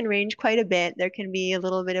signs can range quite a bit. There can be a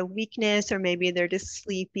little bit of weakness or maybe they're just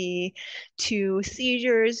sleepy to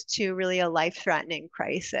seizures to really a life-threatening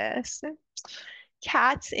crisis.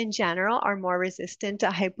 Cats in general are more resistant to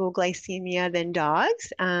hypoglycemia than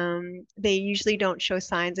dogs. They usually don't show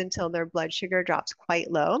signs until their blood sugar drops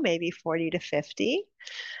quite low, maybe 40 to 50.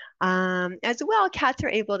 As well, cats are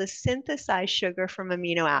able to synthesize sugar from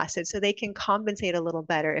amino acids, so they can compensate a little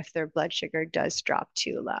better if their blood sugar does drop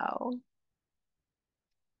too low.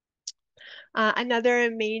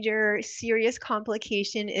 Another major serious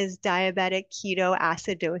complication is diabetic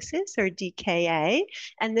ketoacidosis or DKA.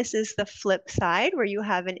 And this is the flip side where you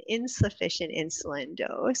have an insufficient insulin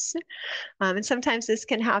dose. And sometimes this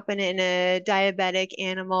can happen in a diabetic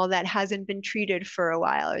animal that hasn't been treated for a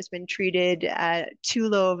while or has been treated at too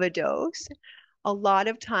low of a dose. A lot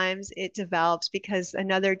of times it develops because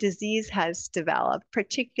another disease has developed,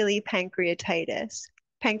 particularly pancreatitis.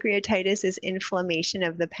 Pancreatitis is inflammation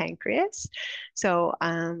of the pancreas. So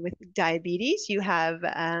with diabetes, you have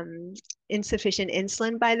insufficient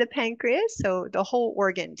insulin by the pancreas, so the whole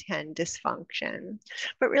organ can dysfunction.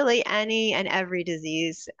 But really any and every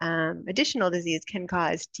disease, additional disease can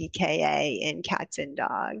cause DKA in cats and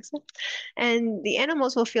dogs. And the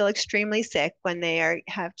animals will feel extremely sick when they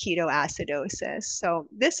have ketoacidosis. So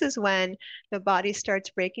this is when the body starts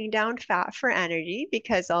breaking down fat for energy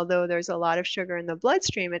because although there's a lot of sugar in the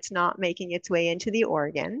bloodstream, it's not making its way into the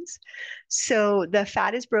organs. So the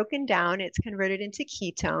fat is broken down, it's converted into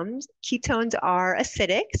ketones. ketones are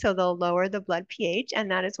acidic, so they'll lower the blood pH,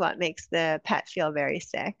 and that is what makes the pet feel very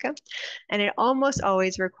sick. And it almost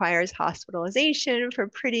always requires hospitalization for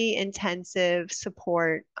pretty intensive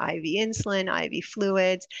support, IV insulin, IV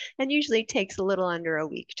fluids, and usually takes a little under a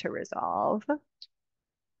week to resolve.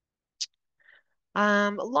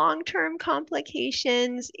 Long-term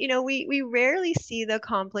complications, we rarely see the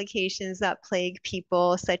complications that plague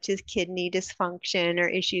people, such as kidney dysfunction or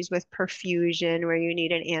issues with perfusion, where you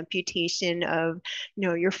need an amputation of,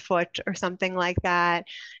 your foot or something like that.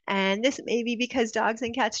 And this may be because dogs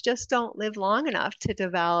and cats just don't live long enough to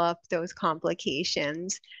develop those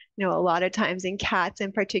complications. A lot of times in cats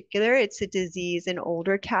in particular, it's a disease in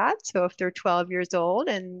older cats. So if they're 12 years old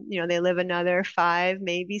and, they live another 5,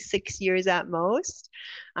 maybe 6 years at most,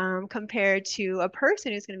 compared to a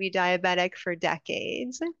person who's going to be diabetic for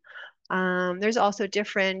decades. There's also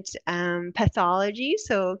different pathologies.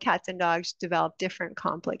 So cats and dogs develop different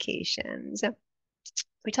complications.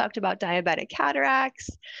 We talked about diabetic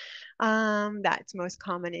cataracts. That's most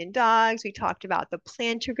common in dogs. We talked about the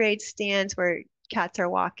plantigrade stance, where cats are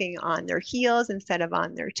walking on their heels instead of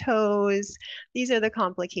on their toes. These are the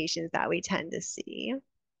complications that we tend to see.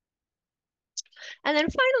 And then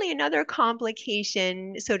finally, another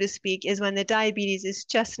complication, so to speak, is when the diabetes is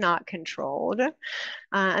just not controlled.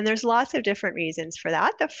 And there's lots of different reasons for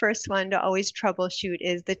that. The first one to always troubleshoot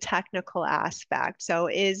is the technical aspect. So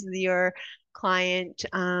is your client,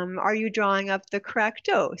 are you drawing up the correct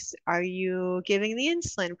dose? Are you giving the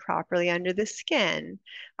insulin properly under the skin?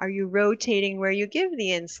 Are you rotating where you give the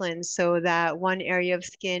insulin so that one area of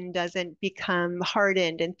skin doesn't become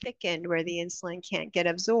hardened and thickened where the insulin can't get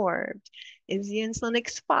absorbed? Is the insulin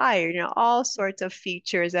expired? All sorts of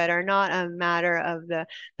features that are not a matter of the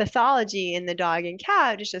pathology in the dog and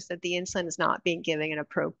cat. It's just that the insulin is not being given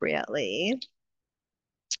appropriately.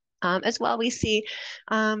 As well, we see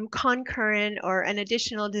concurrent or an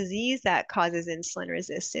additional disease that causes insulin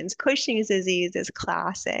resistance. Cushing's disease is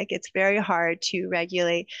classic. It's very hard to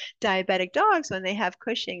regulate diabetic dogs when they have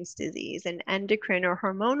Cushing's disease, and endocrine or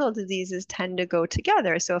hormonal diseases tend to go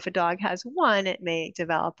together. So if a dog has one, it may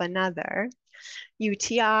develop another.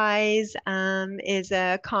 UTIs is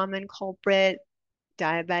a common culprit.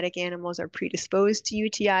 Diabetic animals are predisposed to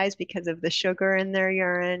UTIs because of the sugar in their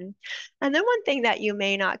urine. And then one thing that you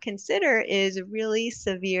may not consider is really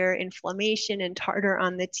severe inflammation, and tartar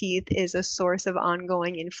on the teeth is a source of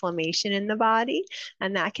ongoing inflammation in the body,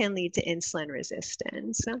 and that can lead to insulin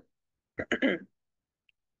resistance.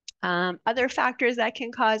 Other factors that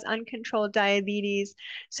can cause uncontrolled diabetes,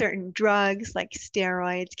 certain drugs like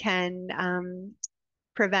steroids can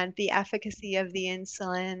prevent the efficacy of the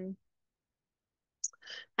insulin.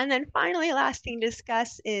 And then finally, last thing to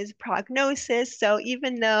discuss is prognosis. So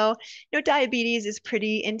even though diabetes is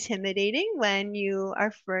pretty intimidating when your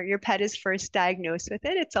pet is first diagnosed with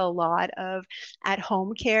it, it's a lot of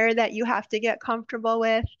at-home care that you have to get comfortable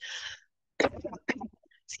with.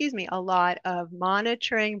 Excuse me, a lot of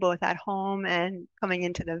monitoring both at home and coming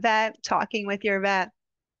into the vet, talking with your vet,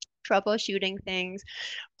 troubleshooting things.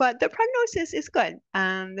 But the prognosis is good.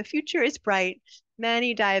 The future is bright.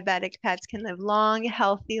 Many diabetic pets can live long,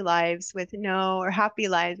 healthy lives with happy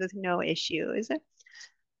lives with no issues.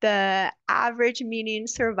 The average median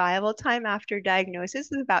survival time after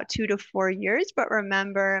diagnosis is about 2 to 4 years, but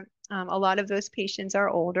remember, a lot of those patients are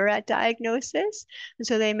older at diagnosis, and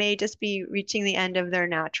so they may just be reaching the end of their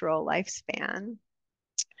natural lifespan.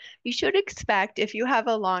 You should expect, if you have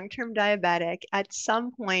a long-term diabetic, at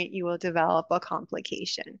some point you will develop a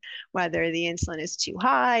complication, whether the insulin is too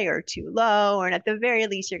high or too low, or at the very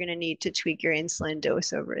least, you're going to need to tweak your insulin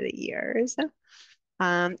dose over the years.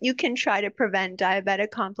 You can try to prevent diabetic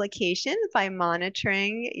complications by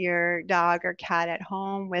monitoring your dog or cat at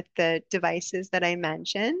home with the devices that I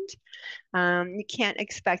mentioned. You can't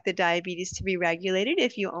expect the diabetes to be regulated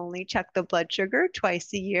if you only check the blood sugar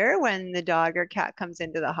twice a year when the dog or cat comes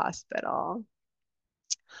into the hospital.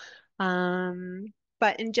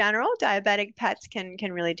 But in general, diabetic pets can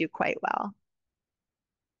really do quite well.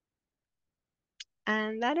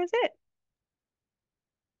 And that is it.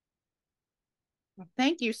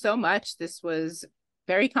 Thank you so much. This was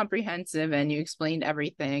very comprehensive, and you explained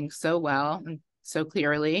everything so well and so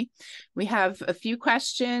clearly. We have a few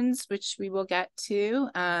questions which we will get to.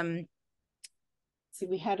 So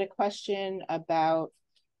we had a question about,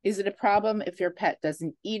 is it a problem if your pet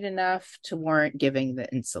doesn't eat enough to warrant giving the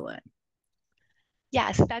insulin?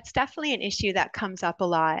 Yes, that's definitely an issue that comes up a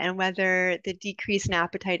lot, and whether the decrease in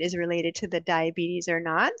appetite is related to the diabetes or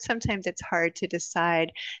not, sometimes it's hard to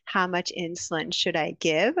decide how much insulin should I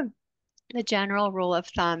give. The general rule of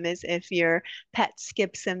thumb is if your pet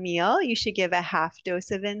skips a meal, you should give a half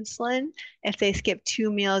dose of insulin. If they skip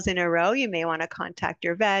 2 meals in a row, you may want to contact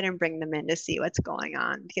your vet and bring them in to see what's going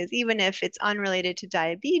on. Because even if it's unrelated to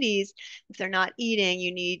diabetes, if they're not eating,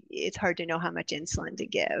 it's hard to know how much insulin to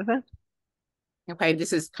give. Okay,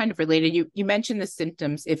 this is kind of related. You mentioned the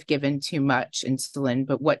symptoms if given too much insulin,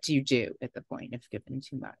 but what do you do at the point if given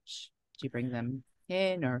too much? Do you bring them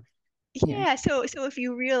in or yeah? Yeah, so if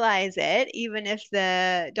you realize it, even if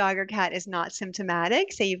the dog or cat is not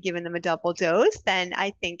symptomatic, say you've given them a double dose, then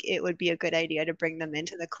I think it would be a good idea to bring them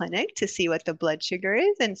into the clinic to see what the blood sugar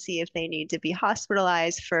is and see if they need to be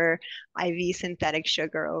hospitalized for IV synthetic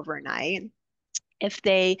sugar overnight. If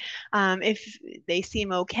they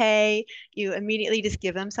seem okay, you immediately just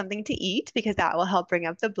give them something to eat because that will help bring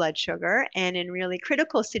up the blood sugar. And in really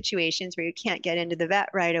critical situations where you can't get into the vet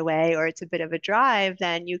right away or it's a bit of a drive,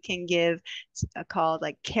 then you can give called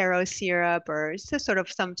like Caro syrup or just sort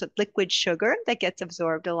of some sort of liquid sugar that gets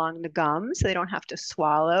absorbed along the gum, so they don't have to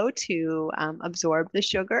swallow to absorb the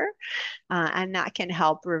sugar, and that can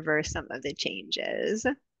help reverse some of the changes.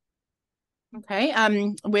 Okay.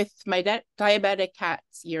 With my diabetic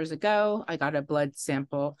cats years ago, I got a blood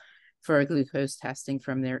sample for glucose testing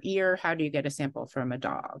from their ear. How do you get a sample from a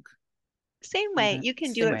dog? Same Is way, that you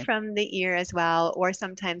can do same it way? from the ear as well, or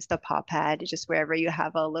sometimes the paw pad, just wherever you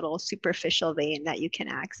have a little superficial vein that you can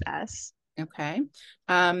access. Okay.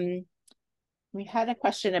 Um, we had a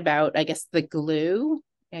question about, I guess, the glue.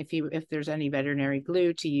 If there's any veterinary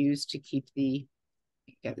glue to use to keep the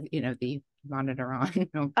monitor on.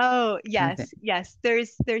 Oh, Okay. yes, yes.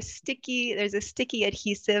 There's a sticky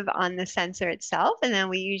adhesive on the sensor itself, and then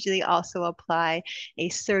we usually also apply a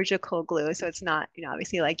surgical glue. So it's not,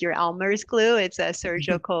 obviously like your Elmer's glue, it's a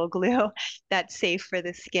surgical glue that's safe for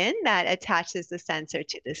the skin that attaches the sensor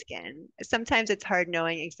to the skin. Sometimes it's hard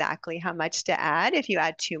knowing exactly how much to add. If you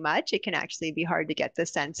add too much, it can actually be hard to get the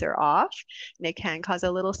sensor off, and it can cause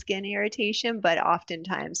a little skin irritation, but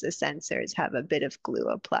oftentimes the sensors have a bit of glue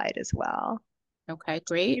applied as well. Okay,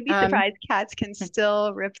 great. You'd be surprised cats can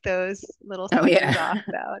still rip those little Oh stickers off, yeah.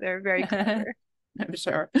 though. They're very clever. I'm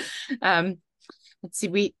sure. Um, let's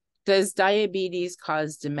see, does diabetes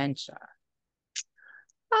cause dementia?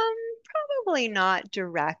 Um, Probably not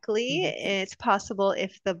directly. Mhm. It's possible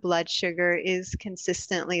if the blood sugar is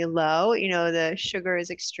consistently low. The sugar is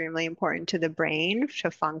extremely important to the brain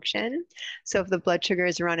to function. So if the blood sugar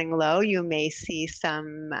is running low, you may see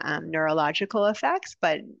some neurological effects,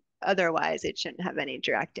 but otherwise it shouldn't have any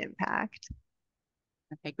direct impact.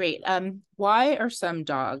 Okay, great. Why are some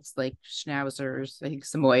dogs like schnauzers, I think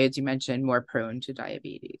Samoyeds you mentioned, more prone to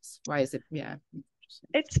diabetes? Why is it? Yeah.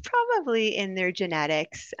 It's probably in their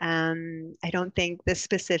genetics. I don't think the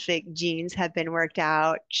specific genes have been worked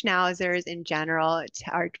out. Schnauzers in general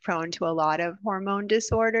are prone to a lot of hormone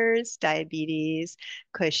disorders, diabetes,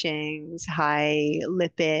 Cushing's, high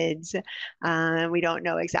lipids. We don't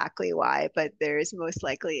know exactly why, but there's most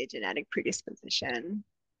likely a genetic predisposition.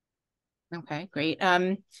 Okay, great.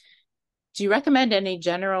 Do you recommend any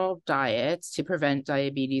general diets to prevent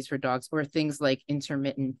diabetes for dogs or things like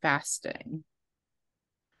intermittent fasting?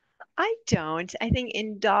 I don't. I think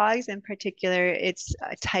in dogs in particular, it's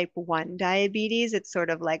type 1 diabetes. It's sort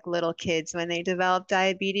of like little kids when they develop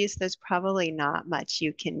diabetes. There's probably not much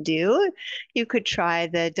you can do. You could try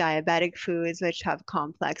the diabetic foods, which have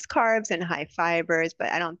complex carbs and high fibers,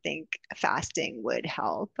 but I don't think fasting would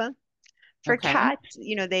help. For Okay. cats,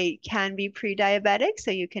 they can be pre-diabetic, so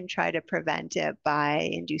you can try to prevent it by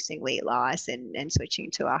inducing weight loss and switching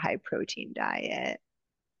to a high protein diet.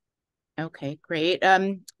 Okay, great.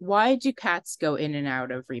 Why do cats go in and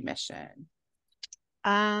out of remission?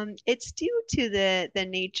 It's due to the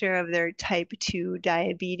nature of their type 2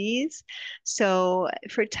 diabetes. So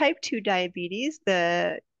for type 2 diabetes,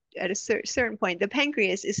 the at a certain point, the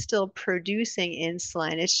pancreas is still producing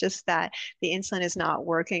insulin. It's just that the insulin is not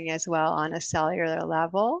working as well on a cellular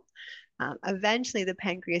level. Eventually, the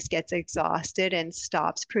pancreas gets exhausted and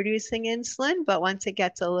stops producing insulin, but once it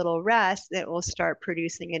gets a little rest, it will start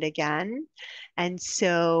producing it again. And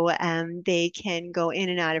so they can go in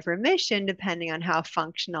and out of remission depending on how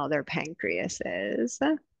functional their pancreas is.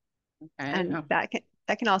 Okay. And Oh, that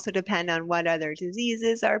can also depend on what other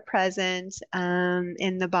diseases are present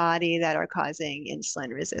in the body that are causing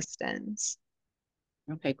insulin resistance.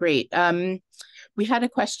 okay, great. We had a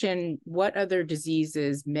question, what other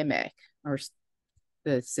diseases mimic or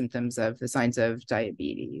the symptoms of the signs of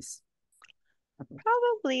diabetes?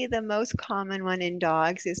 probably the most common one in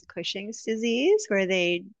dogs is Cushing's disease, where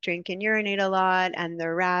they drink and urinate a lot and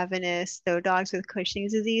they're ravenous. Though dogs with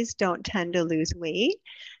Cushing's disease don't tend to lose weight.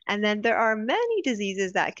 And then there are many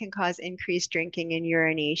diseases that can cause increased drinking and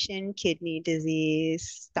urination: kidney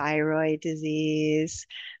disease, thyroid disease,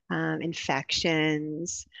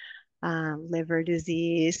 infections, liver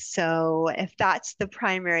disease. So if that's the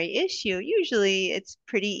primary issue, usually it's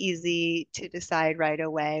pretty easy to decide right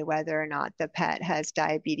away whether or not the pet has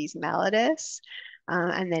diabetes mellitus.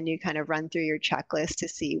 And then you kind of run through your checklist to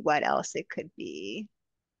see what else it could be.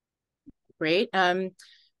 Great.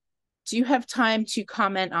 Do you have time to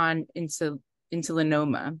comment on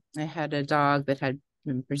insulinoma? I had a dog that had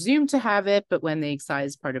been presumed to have it, but when they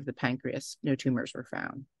excised part of the pancreas, no tumors were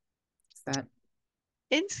found. Is that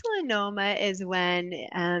Insulinoma is when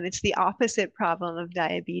it's the opposite problem of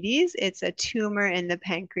diabetes. It's a tumor in the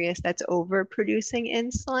pancreas that's overproducing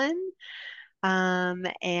insulin.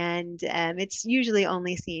 It's usually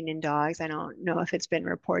only seen in dogs. I don't know if it's been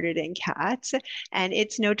reported in cats. And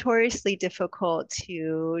it's notoriously difficult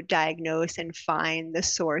to diagnose and find the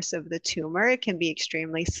source of the tumor. It can be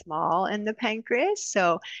extremely small in the pancreas.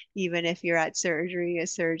 So even if you're at surgery, a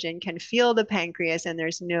surgeon can feel the pancreas and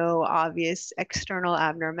there's no obvious external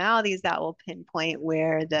abnormalities that will pinpoint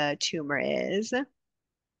where the tumor is.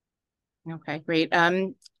 okay? Great.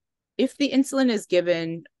 If the insulin is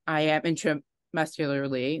given IM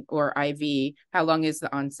intramuscularly or IV, how long is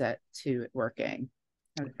the onset to it working?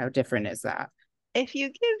 How different is that? If you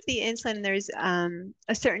give the insulin, there's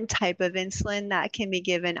a certain type of insulin that can be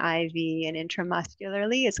given IV and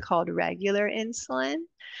intramuscularly. It's called regular insulin.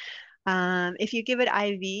 If you give it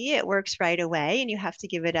IV, it works right away, and you have to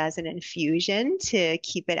give it as an infusion to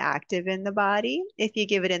keep it active in the body. If you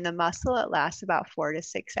give it in the muscle, it lasts about 4 to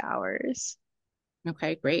 6 hours.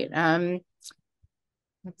 Okay, great.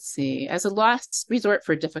 Let's see. As a last resort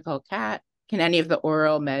for difficult cat, can any of the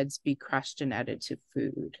oral meds be crushed and added to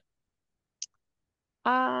food?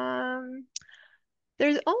 Um,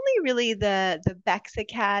 There's only really the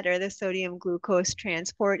Bexacat or the sodium glucose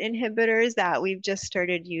transport inhibitors that we've just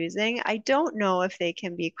started using. I don't know if they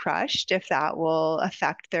can be crushed, if that will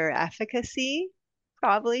affect their efficacy.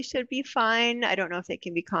 Probably should be fine. I don't know if they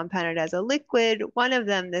can be compounded as a liquid. One of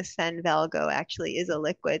them, the Senvelgo, actually is a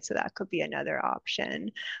liquid, so that could be another option.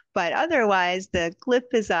 But otherwise, the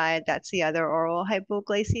glipizide, that's the other oral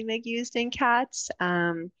hypoglycemic used in cats.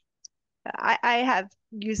 I have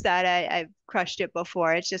used that. I've crushed it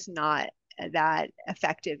before. It's just not that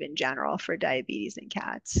effective in general for diabetes in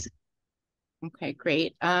cats. Okay,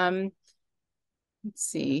 great. Let's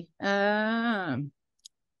see.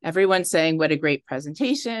 Everyone's saying what a great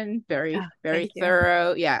presentation. Oh, Very thank you.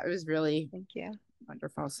 thorough. Yeah, it was really Thank you.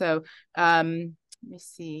 wonderful. So, let me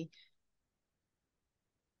see.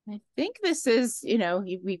 I think this is,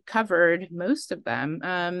 we've covered most of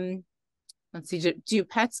them. Let's see. Do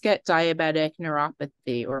pets get diabetic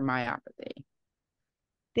neuropathy or myopathy?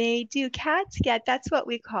 They do. Cats get, that's what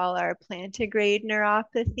we call our plantigrade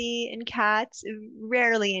neuropathy in cats.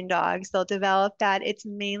 Rarely in dogs, they'll develop that. It's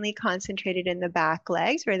mainly concentrated in the back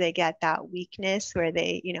legs where they get that weakness where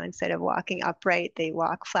they, instead of walking upright, they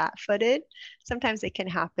walk flat-footed. Sometimes it can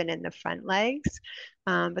happen in the front legs,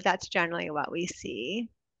 but that's generally what we see.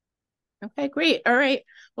 Okay, great. All right.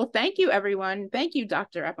 Well, thank you, everyone. Thank you,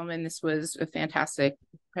 Dr. Appleman. This was a fantastic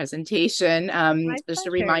presentation. My Just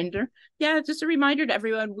a pleasure. reminder. Yeah, just a reminder to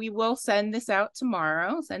everyone, we will send this out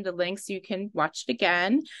tomorrow, send a link so you can watch it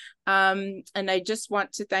again. And I just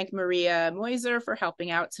want to thank Maria Moiser for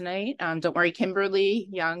helping out tonight. Don't worry, Kimberly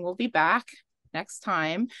Young will be back next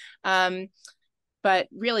time. But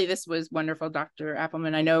really, this was wonderful, Dr.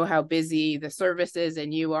 Appleman. I know how busy the service is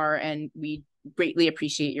and you are, and we greatly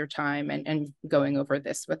appreciate your time and going over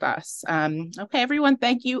this with us. Okay, everyone,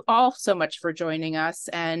 thank you all so much for joining us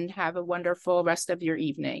and have a wonderful rest of your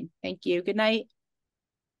evening. Thank you. Good night.